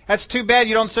 That's too bad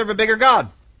you don't serve a bigger God.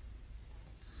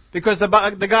 Because the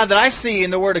God that I see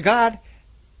in the Word of God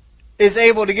is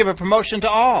able to give a promotion to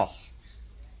all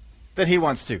that He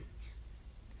wants to.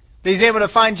 He's able to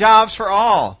find jobs for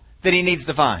all that He needs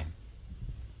to find.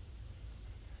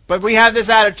 But we have this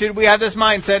attitude, we have this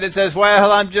mindset that says,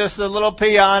 well, I'm just a little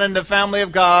peon in the family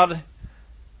of God.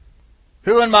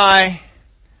 Who am I?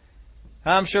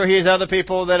 I'm sure He has other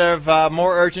people that have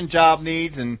more urgent job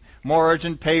needs and more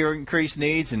urgent pay increase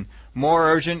needs and more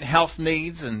urgent health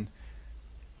needs. And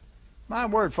my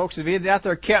word, folks, if He's out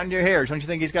there counting your hairs, don't you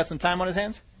think He's got some time on His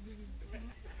hands?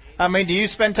 I mean, do you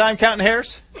spend time counting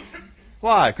hairs?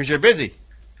 Why? Because you're busy.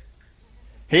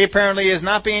 He apparently is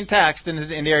not being taxed in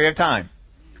the area of time.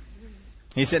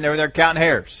 He's sitting over there counting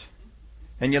hairs.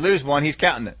 And you lose one, He's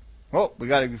counting it. Oh,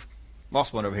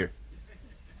 lost one over here.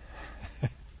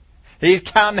 He's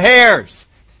counting hairs.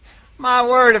 My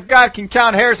word, if God can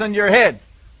count hairs on your head,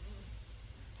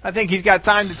 I think He's got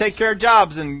time to take care of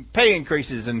jobs and pay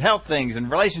increases and health things and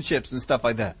relationships and stuff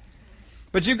like that.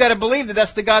 But you've got to believe that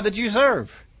that's the God that you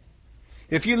serve.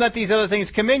 If you let these other things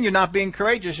come in, you're not being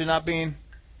courageous. You're not being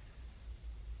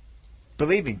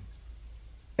believing.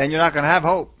 And you're not going to have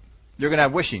hope. You're going to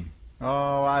have wishing.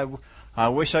 Oh, I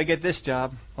wish I get this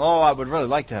job. Oh, I would really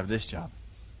like to have this job.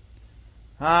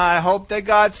 I hope that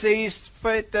God sees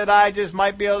fit that I just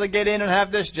might be able to get in and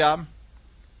have this job.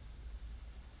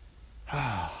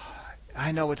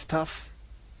 I know it's tough.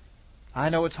 I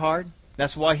know it's hard.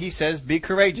 That's why He says, be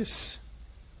courageous.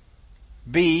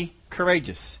 Be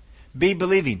courageous. Be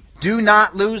believing. Do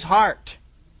not lose heart.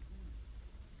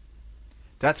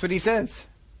 That's what He says.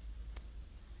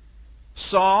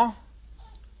 Saul,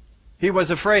 he was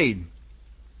afraid.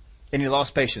 And he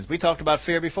lost patience. We talked about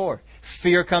fear before.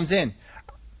 Fear comes in.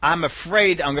 I'm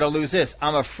afraid I'm going to lose this.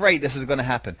 I'm afraid this is going to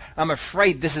happen. I'm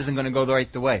afraid this isn't going to go the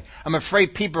right way. I'm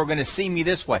afraid people are going to see me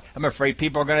this way. I'm afraid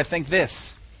people are going to think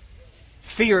this.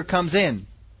 Fear comes in.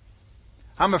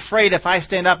 I'm afraid if I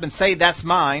stand up and say that's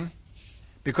mine,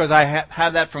 because I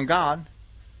have that from God,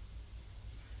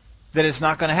 that it's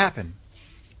not going to happen.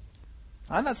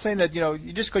 I'm not saying that,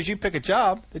 just because you pick a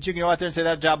job, that you can go out there and say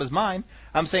that job is mine.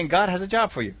 I'm saying God has a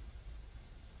job for you.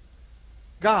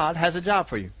 God has a job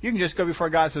for you. You can just go before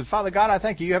God and say, Father God, I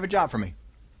thank you. You have a job for me.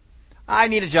 I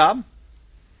need a job.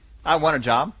 I want a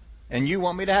job. And you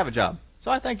want me to have a job. So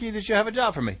I thank you that you have a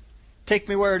job for me. Take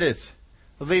me where it is.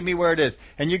 Leave me where it is.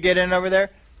 And you get in over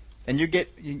there, and you get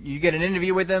an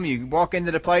interview with them. You walk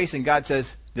into the place, and God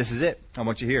says, this is it. I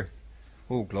want you here.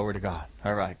 Oh, glory to God.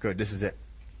 All right, good. This is it.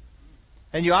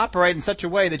 And you operate in such a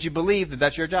way that you believe that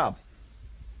that's your job.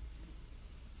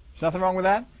 There's nothing wrong with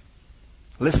that.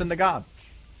 Listen to God.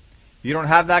 You don't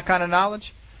have that kind of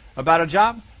knowledge about a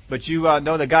job, but you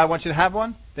know that God wants you to have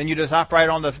one, Then you just operate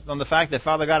on the fact that,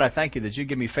 Father God, I thank you that you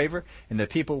give me favor and that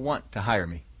people want to hire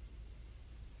me.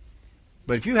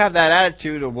 But if you have that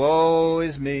attitude of, woe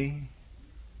is me,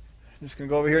 I'm just going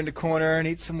to go over here in the corner and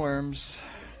eat some worms.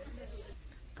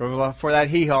 Go for that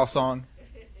hee-haw song.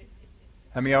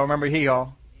 How many of y'all remember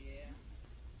hee-haw?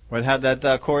 Yeah. How'd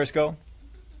that chorus go?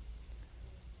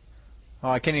 Oh,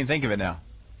 I can't even think of it now.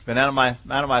 It's been out of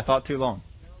my thought too long.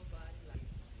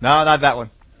 No, not that one.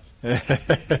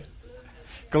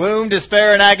 Gloom,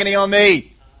 despair, and agony on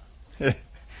me.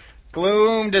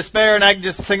 Gloom, despair, and agony,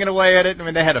 just singing away at it. I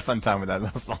mean, they had a fun time with that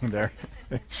little song there.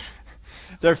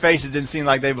 Their faces didn't seem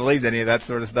like they believed any of that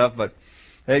sort of stuff, but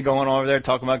they going over there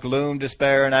talking about gloom,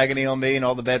 despair, and agony on me and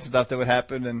all the bad stuff that would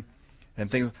happen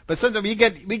and things. But sometimes we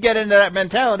get into that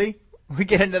mentality, we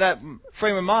get into that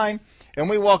frame of mind, and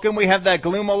we walk in, we have that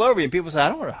gloom all over you. And people say, I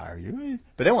don't want to hire you.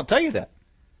 But they won't tell you that.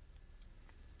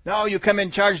 No, you come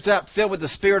in charged up, filled with the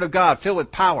Spirit of God, filled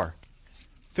with power,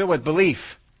 filled with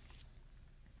belief.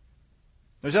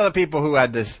 There's other people who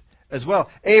had this as well.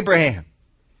 Abraham.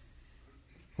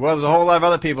 Well, there's a whole lot of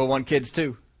other people who want kids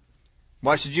too.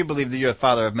 Why should you believe that you're the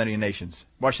father of many nations?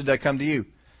 Why should that come to you?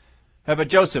 How about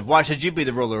Joseph? Why should you be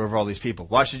the ruler over all these people?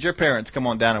 Why should your parents come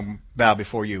on down and bow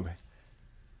before you?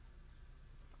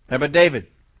 How about David?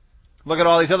 Look at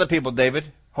all these other people, David.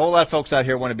 A whole lot of folks out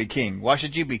here want to be king. Why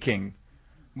should you be king?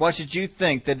 Why should you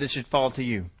think that this should fall to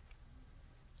you?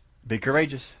 Be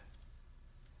courageous.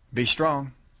 Be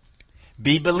strong.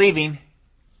 Be believing.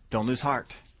 Don't lose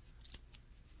heart.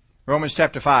 Romans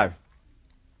chapter 5.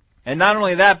 And not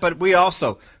only that, but we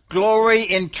also glory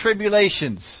in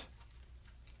tribulations.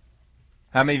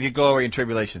 How many of you glory in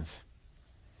tribulations?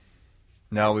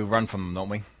 No, we run from them, don't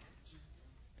we?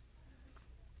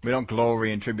 We don't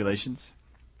glory in tribulations.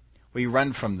 We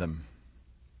run from them.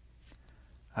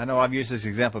 I know I've used this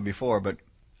example before, but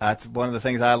that's one of the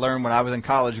things I learned when I was in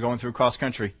college going through cross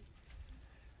country.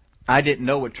 I didn't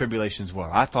know what tribulations were.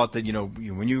 I thought that,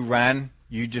 when you ran,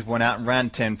 you just went out and ran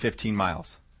 10, 15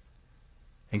 miles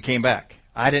and came back.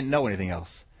 I didn't know anything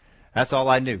else. That's all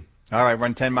I knew. All right,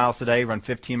 run 10 miles today, run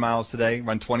 15 miles today,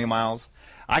 run 20 miles.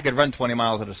 I could run 20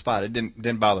 miles at a spot. It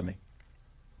didn't bother me.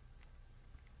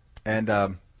 And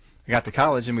we got to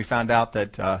college and we found out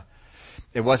that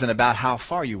it wasn't about how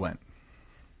far you went.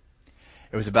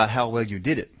 It was about how well you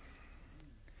did it.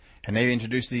 And they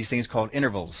introduced these things called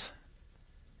intervals.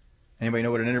 Anybody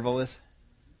know what an interval is?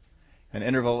 An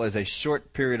interval is a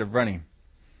short period of running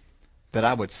that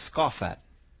I would scoff at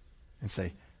and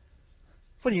say,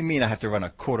 what do you mean I have to run a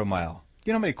quarter mile?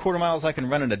 You know how many quarter miles I can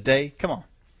run in a day? Come on.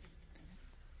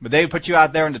 But they would put you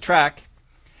out there on the track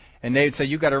and they would say,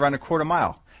 you got to run a quarter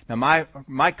mile. Now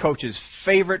my coach's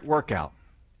favorite workout,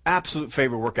 absolute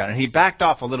favorite workout, and he backed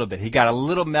off a little bit. He got a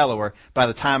little mellower by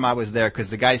the time I was there because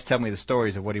the guys tell me the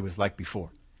stories of what he was like before.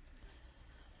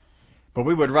 But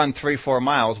we would run 3-4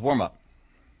 miles warm up.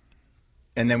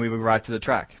 And then we would ride to the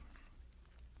track.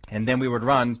 And then we would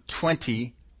run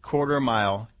 20 quarter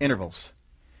mile intervals.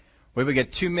 We would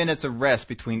get 2 minutes of rest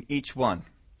between each one.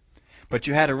 But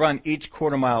you had to run each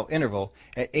quarter mile interval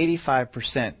at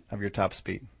 85% of your top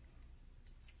speed.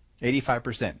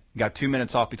 85%. You got 2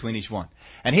 minutes off between each one.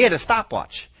 And he had a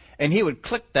stopwatch. And he would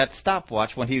click that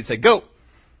stopwatch when he would say, go!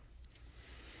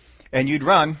 And you'd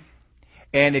run.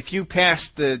 And if you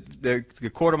passed the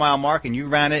quarter mile mark and you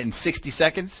ran it in 60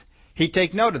 seconds, he'd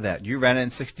take note of that. You ran it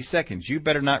in 60 seconds. You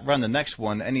better not run the next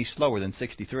one any slower than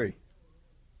 63.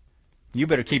 You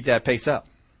better keep that pace up.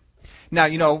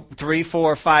 Now, 3,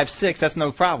 4, 5, 6, that's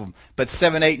no problem. But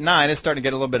 7, 8, 9, it's starting to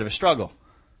get a little bit of a struggle.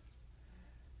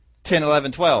 10,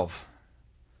 11, 12,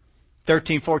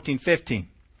 13, 14, 15,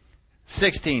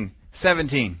 16,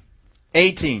 17,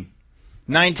 18,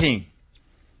 19.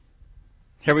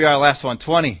 Here we are, last one,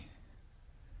 20.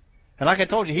 And like I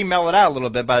told you, he mellowed out a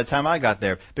little bit by the time I got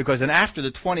there. Because then after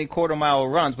the 20 quarter mile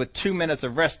runs with 2 minutes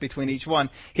of rest between each one,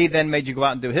 he then made you go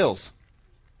out and do hills.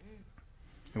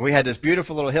 And we had this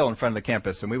beautiful little hill in front of the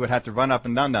campus, and we would have to run up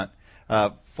and down that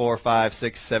 4, 5,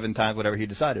 6, 7 times, whatever he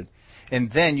decided. And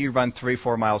then you run 3,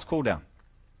 4 miles cool down.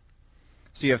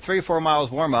 So you have 3, 4 miles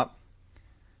warm up,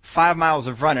 5 miles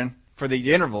of running for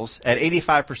the intervals at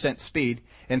 85% speed,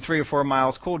 and 3 or 4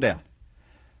 miles cool down.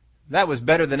 That was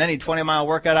better than any 20-mile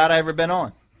workout I'd ever been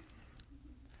on.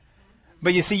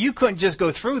 But you see, you couldn't just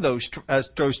go through those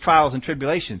trials and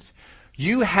tribulations.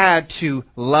 You had to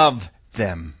love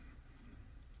them.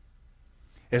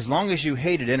 As long as you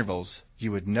hated intervals,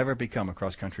 you would never become a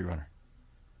cross-country runner.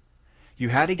 You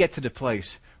had to get to the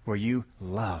place where you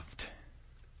loved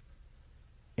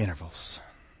intervals.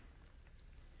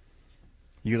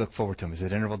 You look forward to them. Is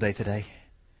it interval day today?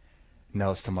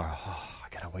 No, it's tomorrow. Oh, I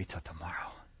got to wait till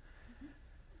tomorrow.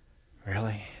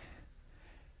 Really?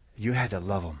 You had to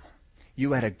love them.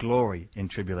 You had to glory in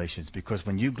tribulations, because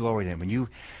when you gloried in, when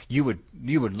you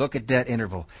would look at that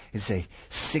interval and say,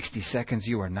 60 seconds,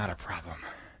 you are not a problem.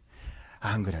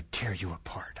 I'm going to tear you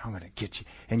apart. I'm going to get you.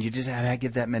 And you just had to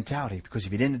get that mentality, because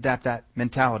if you didn't adapt that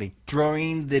mentality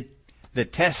during the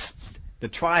tests, the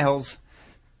trials,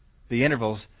 the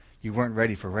intervals, you weren't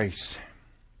ready for race.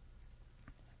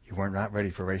 You weren't not ready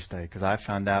for race day, because I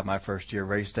found out my first year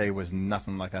race day was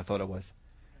nothing like I thought it was.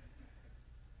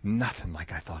 Nothing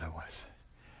like I thought it was.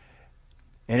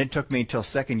 And it took me until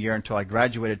second year until I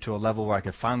graduated to a level where I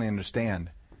could finally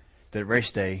understand that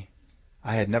race day,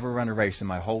 I had never run a race in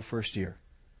my whole first year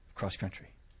of cross country.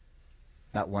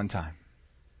 Not one time.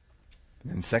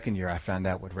 And then second year I found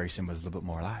out what racing was a little bit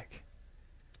more like.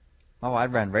 Oh, I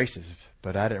ran races,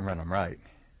 but I didn't run them right.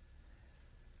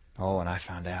 Oh, and I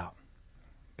found out.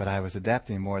 But I was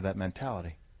adapting more of that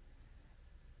mentality.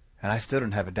 And I still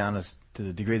don't have it down as to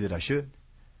the degree that I should.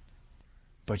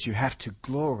 But you have to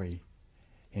glory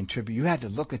in tribute. You had to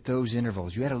look at those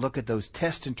intervals. You had to look at those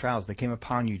tests and trials that came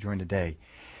upon you during the day.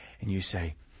 And you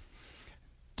say,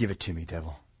 give it to me,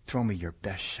 devil. Throw me your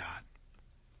best shot.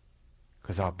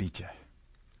 Because I'll beat you.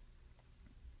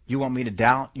 You want me to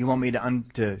doubt? You want me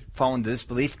to fall into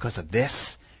disbelief because of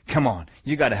this? Come on.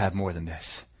 You got to have more than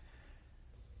this.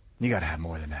 You got to have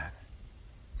more than that.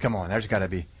 Come on. There's got to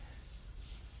be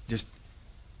just...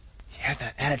 You have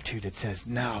that attitude that says,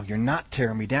 no, you're not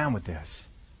tearing me down with this.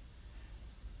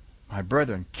 My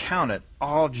brethren, count it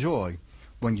all joy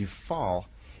when you fall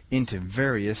into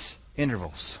various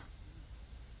intervals.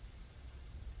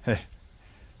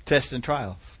 Tests and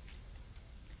trials.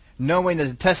 Knowing that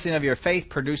the testing of your faith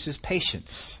produces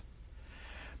patience.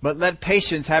 But let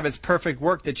patience have its perfect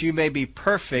work, that you may be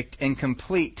perfect and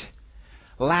complete,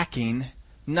 lacking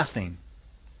nothing.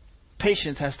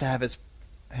 Patience has to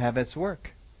have its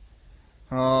work.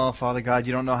 Oh, Father God,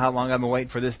 you don't know how long I've been waiting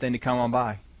for this thing to come on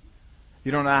by.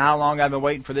 You don't know how long I've been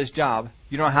waiting for this job.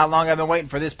 You don't know how long I've been waiting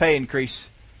for this pay increase,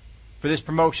 for this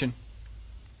promotion.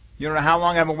 You don't know how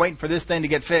long I've been waiting for this thing to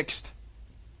get fixed.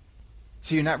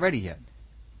 So you're not ready yet.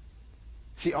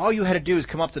 See, all you had to do is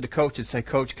come up to the coach and say,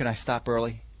 Coach, can I stop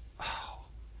early? Oh,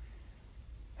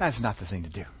 that's not the thing to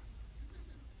do.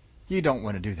 You don't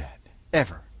want to do that,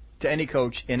 ever, to any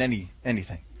coach in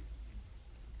anything.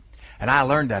 And I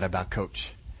learned that about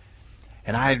Coach.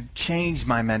 And I changed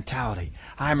my mentality.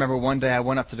 I remember one day I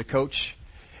went up to the coach.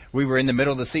 We were in the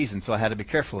middle of the season, so I had to be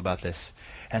careful about this.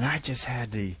 And I just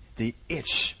had the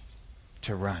itch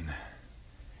to run.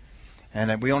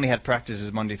 And we only had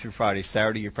practices Monday through Friday.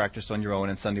 Saturday you practiced on your own,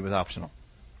 and Sunday was optional.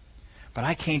 But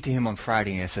I came to him on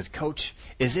Friday and I said, Coach,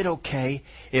 is it okay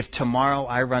if tomorrow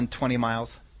I run 20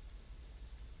 miles?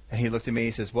 And he looked at me and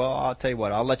he says, well, I'll tell you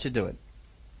what, I'll let you do it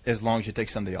as long as you take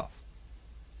Sunday off.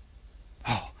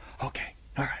 Oh, okay,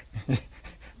 all right.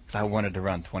 Because I wanted to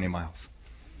run 20 miles.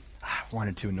 I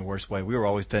wanted to in the worst way. We were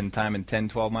always spending time in 10,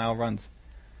 12-mile runs.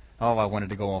 Oh, I wanted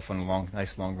to go off on a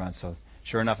nice long run. So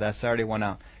sure enough, that Saturday went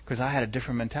out because I had a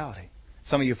different mentality.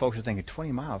 Some of you folks are thinking,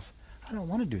 20 miles? I don't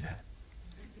want to do that.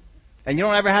 And you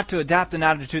don't ever have to adapt an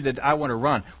attitude that I want to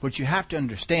run. What you have to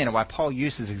understand, and why Paul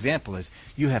used this example, is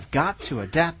you have got to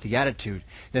adapt the attitude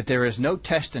that there is no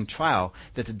test and trial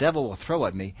that the devil will throw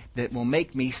at me that will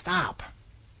make me stop.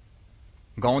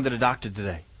 I'm going to the doctor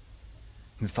today.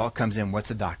 And the thought comes in, what's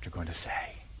the doctor going to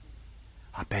say?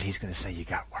 I bet he's going to say you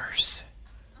got worse.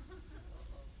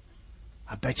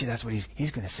 I bet you that's what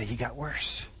he's going to say, you got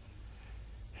worse.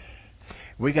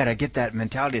 We got to get that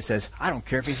mentality that says, I don't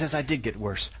care if he says I did get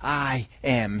worse. I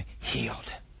am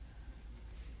healed.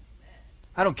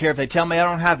 I don't care if they tell me I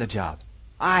don't have the job.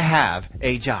 I have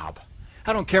a job.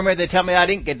 I don't care if they tell me I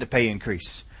didn't get the pay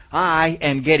increase. I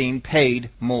am getting paid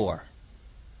more.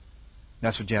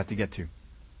 That's what you have to get to.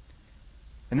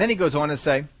 And then he goes on to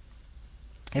say,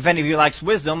 if any of you lacks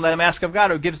wisdom, let him ask of God,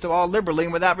 who gives to all liberally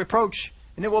and without reproach,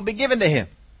 and it will be given to him.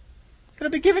 It'll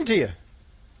be given to you.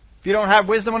 If you don't have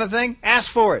wisdom on a thing,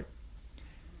 ask for it.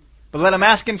 But let him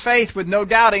ask in faith with no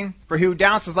doubting, for he who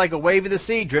doubts is like a wave of the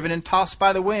sea, driven and tossed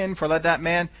by the wind. For let that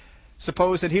man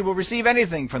suppose that he will receive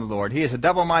anything from the Lord. He is a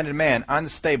double-minded man,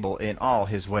 unstable in all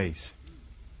his ways.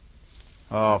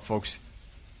 Oh, folks,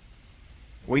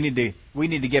 we need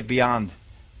to get beyond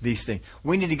these things.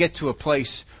 We need to get to a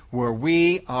place where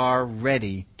we are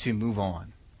ready to move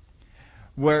on.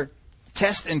 Where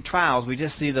tests and trials, we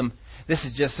just see them, this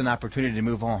is just an opportunity to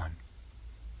move on.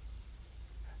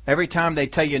 Every time they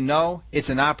tell you no, it's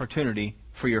an opportunity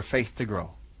for your faith to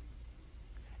grow.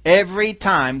 Every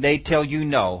time they tell you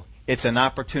no, it's an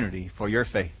opportunity for your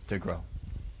faith to grow.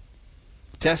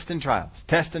 Tests and trials,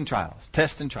 tests and trials,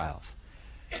 tests and trials.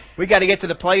 We got to get to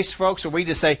the place, folks, where we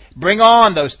just say, bring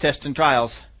on those tests and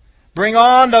trials. Bring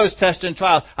on those tests and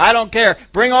trials. I don't care.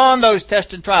 Bring on those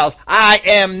tests and trials. I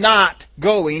am not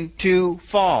going to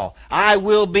fall. I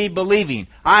will be believing.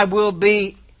 I will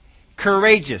be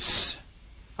courageous.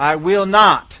 I will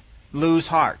not lose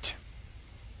heart.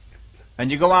 And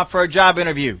you go out for a job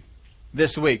interview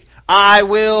this week. I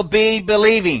will be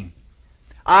believing.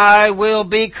 I will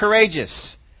be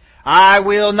courageous. I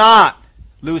will not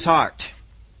lose heart.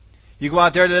 You go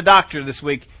out there to the doctor this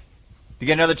week to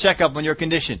get another checkup on your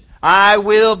condition. I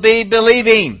will be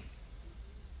believing.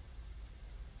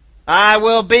 I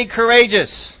will be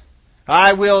courageous.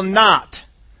 I will not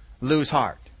lose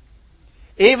heart.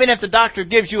 Even if the doctor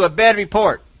gives you a bad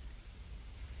report,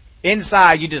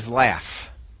 inside you just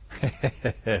laugh.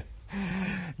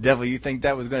 Devil, you think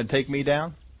that was going to take me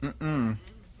down?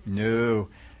 No.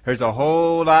 There's a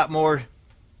whole lot more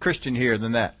Christian here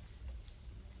than that.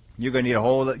 You're going to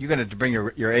need you're going to bring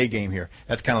your A game here.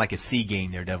 That's kind of like a C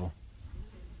game there, devil.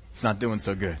 It's not doing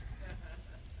so good.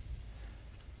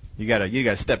 You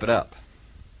gotta step it up.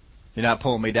 You're not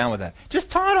pulling me down with that. Just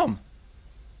taunt him.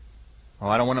 Oh,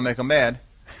 I don't want to make him mad.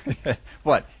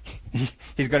 What?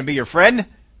 He's going to be your friend?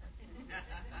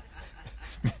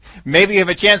 Maybe you have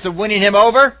a chance of winning him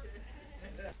over?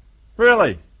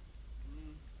 Really?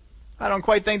 I don't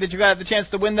quite think that you got the chance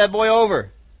to win that boy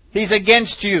over. He's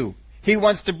against you. He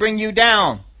wants to bring you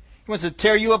down. He wants to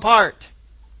tear you apart.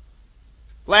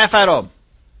 Laugh at him.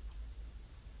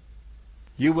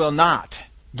 You will not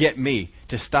get me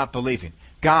to stop believing.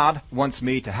 God wants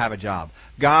me to have a job.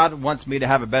 God wants me to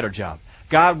have a better job.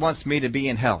 God wants me to be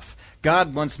in health.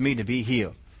 God wants me to be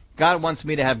healed. God wants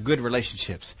me to have good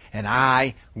relationships. And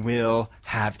I will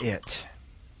have it.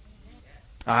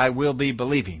 I will be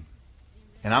believing.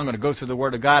 And I'm going to go through the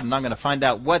Word of God and I'm going to find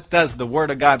out what does the Word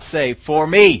of God say for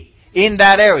me in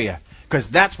that area. Because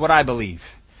that's what I believe.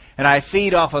 And I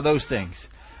feed off of those things.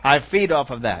 I feed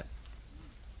off of that.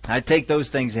 I take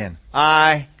those things in.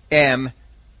 I am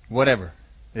whatever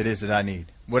it is that I need.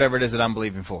 Whatever it is that I'm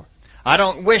believing for. I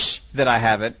don't wish that I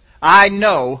have it. I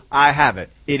know I have it.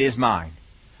 It is mine.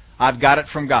 I've got it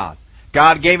from God.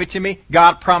 God gave it to me.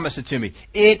 God promised it to me.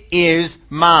 It is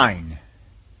mine.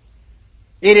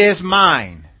 It is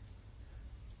mine.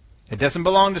 It doesn't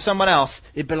belong to someone else.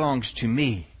 It belongs to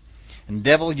me. And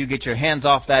devil, you get your hands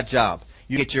off that job.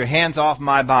 You get your hands off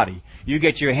my body. You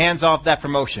get your hands off that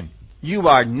promotion. You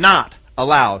are not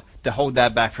allowed to hold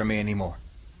that back from me anymore.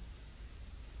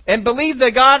 And believe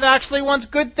that God actually wants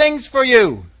good things for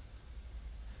you.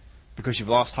 Because you've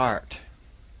lost heart.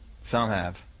 Some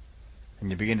have.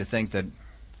 And you begin to think that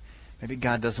maybe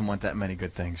God doesn't want that many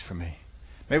good things for me.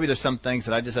 Maybe there's some things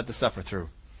that I just have to suffer through.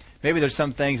 Maybe there's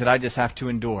some things that I just have to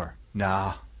endure.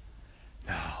 No,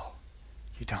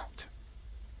 you don't.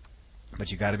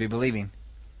 But you got to be believing.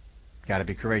 You got to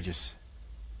be courageous.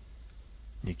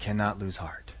 You cannot lose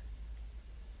heart.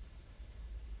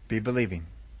 Be believing.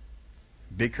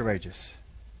 Be courageous.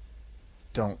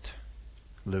 Don't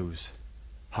lose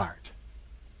heart.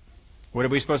 What are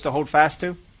we supposed to hold fast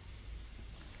to?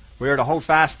 We are to hold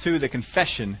fast to the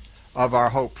confession of our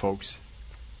hope, folks.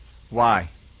 Why?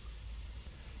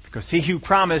 Because he who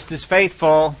promised is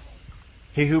faithful.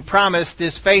 He who promised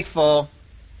is faithful.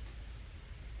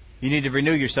 You need to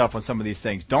renew yourself on some of these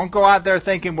things. Don't go out there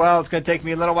thinking, well, it's going to take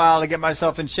me a little while to get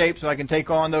myself in shape so I can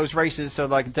take on those races, so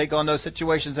that I can take on those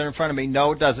situations that are in front of me.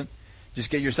 No, it doesn't.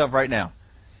 Just get yourself right now.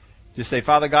 Just say,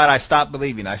 Father God, I stopped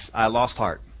believing. I lost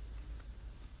heart.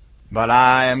 But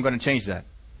I am going to change that.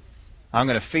 I'm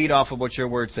going to feed off of what your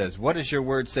word says. What does your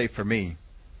word say for me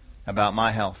about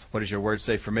my health? What does your word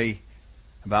say for me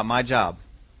about my job?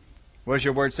 What does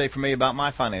your word say for me about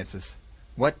my finances?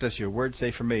 What does your word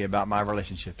say for me about my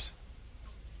relationships?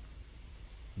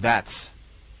 That's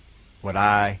what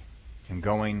I am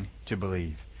going to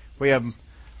believe. We have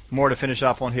more to finish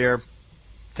off on here.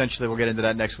 Potentially we'll get into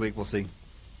that next week. We'll see.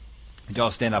 And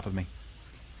y'all stand up with me.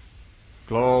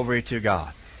 Glory to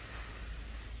God.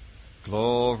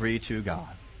 Glory to God.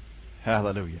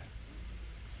 Hallelujah.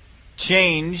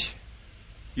 Change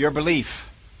your belief.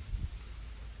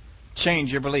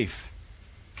 Change your belief.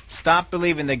 Stop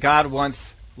believing that God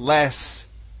wants less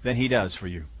than He does for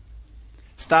you.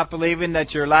 Stop believing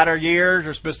that your latter years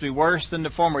are supposed to be worse than the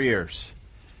former years.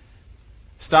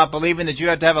 Stop believing that you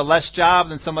have to have a less job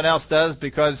than someone else does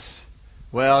because,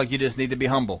 well, you just need to be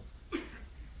humble.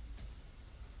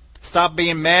 Stop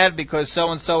being mad because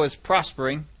so-and-so is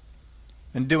prospering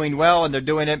and doing well and they're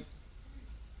doing it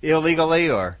illegally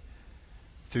or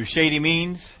through shady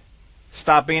means.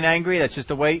 Stop being angry. That's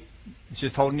just a weight. It's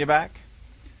just holding you back.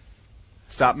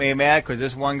 Stop being mad because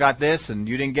this one got this and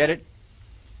you didn't get it.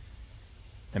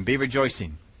 and be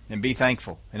rejoicing and be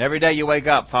thankful. And every day you wake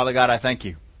up, Father God, I thank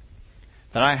you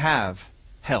that I have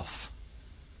health,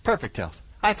 perfect health.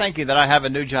 I thank you that I have a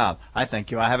new job. I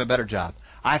thank you I have a better job.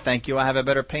 I thank you I have a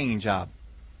better paying job.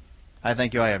 I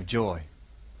thank you I have joy.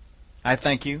 I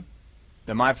thank you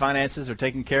that my finances are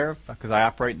taken care of because I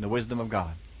operate in the wisdom of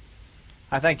God.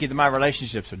 I thank you that my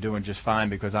relationships are doing just fine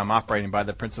because I'm operating by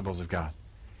the principles of God.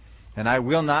 And I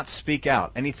will not speak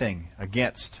out anything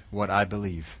against what I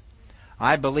believe.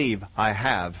 I believe I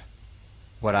have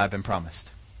what I've been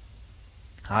promised.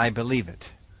 I believe it.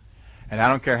 And I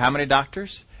don't care how many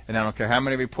doctors, and I don't care how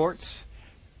many reports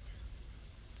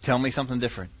tell me something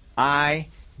different. I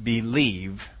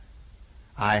believe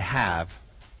I have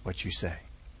what you say.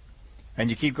 And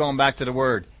you keep going back to the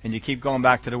Word, and you keep going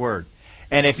back to the Word.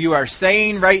 And if you are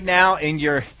saying right now in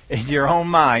your own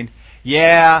mind,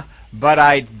 yeah, but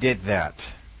I did that,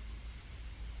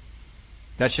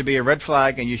 that should be a red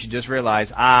flag, and you should just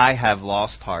realize, I have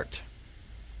lost heart.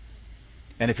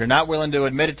 And if you're not willing to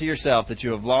admit it to yourself that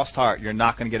you have lost heart, you're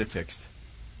not going to get it fixed.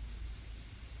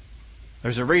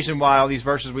 There's a reason why all these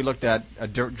verses we looked at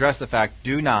address the fact,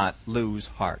 do not lose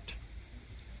heart.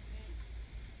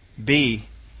 Be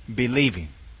believing.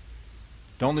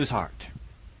 Don't lose heart.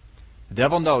 The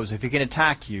devil knows if he can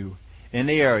attack you in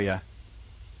the area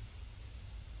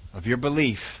of your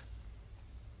belief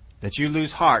that you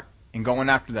lose heart in going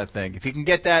after that thing, if he can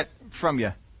get that from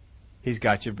you, he's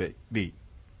got you beat.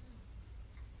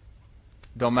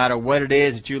 Don't matter what it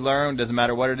is that you learn, doesn't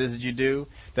matter what it is that you do,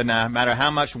 doesn't matter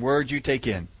how much word you take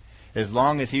in, as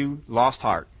long as you lost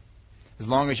heart, as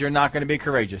long as you're not going to be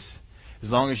courageous,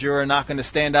 as long as you're not going to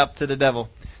stand up to the devil,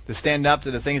 to stand up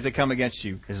to the things that come against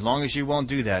you, as long as you won't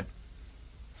do that,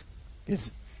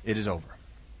 it is over.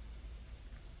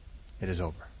 It is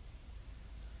over.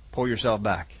 Pull yourself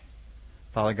back.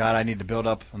 Father God, I need to build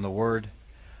up on the Word.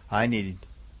 I need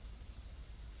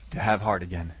to have heart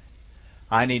again.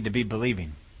 I need to be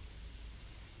believing.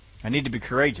 I need to be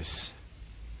courageous.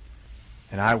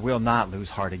 And I will not lose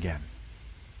heart again.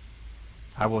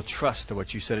 I will trust that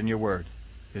what you said in your Word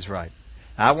is right.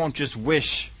 I won't just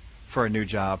wish for a new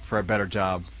job, for a better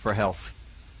job, for health,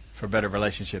 for better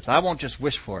relationships. I won't just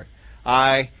wish for it.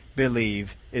 I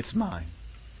believe it's mine.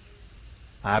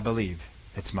 I believe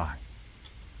it's mine.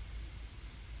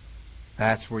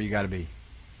 That's where you got to be.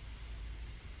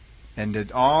 And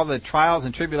that all the trials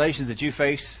and tribulations that you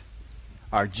face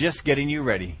are just getting you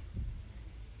ready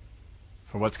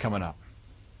for what's coming up.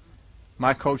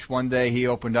 My coach one day, he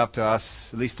opened up to us,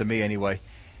 at least to me anyway,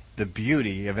 the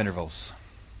beauty of intervals.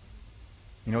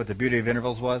 You know what the beauty of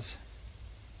intervals was?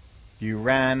 You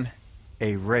ran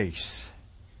a race,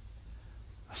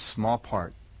 a small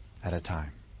part at a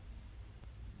time.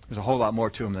 There's a whole lot more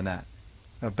to them than that.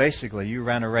 Now, basically, you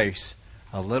ran a race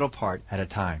a little part at a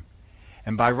time.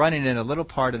 And by running it a little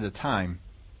part at a time,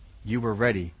 you were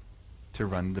ready to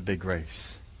run the big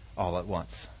race all at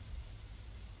once.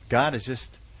 God is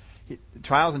just,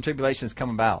 trials and tribulations come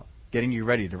about, getting you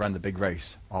ready to run the big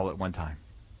race all at one time.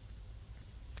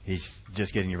 He's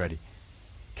just getting you ready.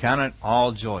 Count it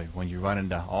all joy when you run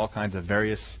into all kinds of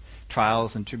various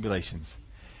trials and tribulations,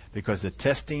 because the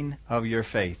testing of your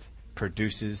faith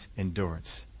produces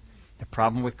endurance. The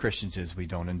problem with Christians is we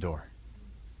don't endure.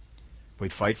 We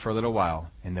fight for a little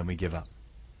while, and then we give up.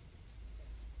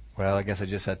 Well, I guess I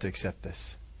just have to accept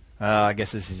this. I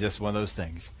guess this is just one of those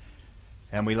things.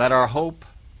 And we let our hope,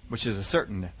 which is a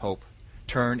certain hope,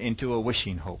 turn into a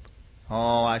wishing hope.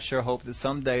 Oh, I sure hope that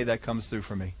someday that comes through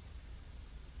for me.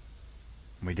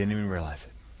 And we didn't even realize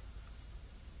it.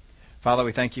 Father,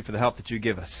 we thank you for the help that you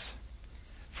give us,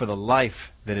 for the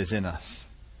life that is in us,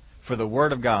 for the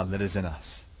Word of God that is in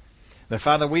us. That,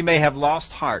 Father, we may have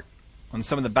lost heart on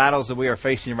some of the battles that we are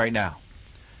facing right now,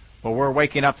 but we're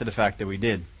waking up to the fact that we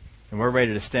did, and we're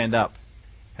ready to stand up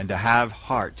and to have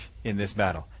heart in this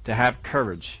battle, to have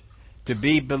courage, to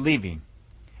be believing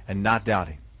and not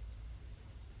doubting,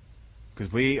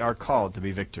 because we are called to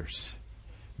be victors.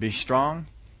 Be strong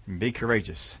and be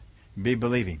courageous. Be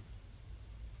believing.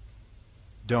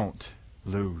 Don't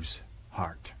lose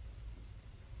heart.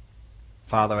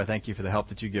 Father, I thank you for the help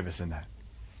that you give us in that.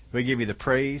 We give you the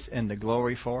praise and the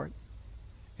glory for it.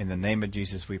 In the name of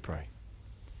Jesus we pray.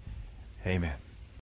 Amen.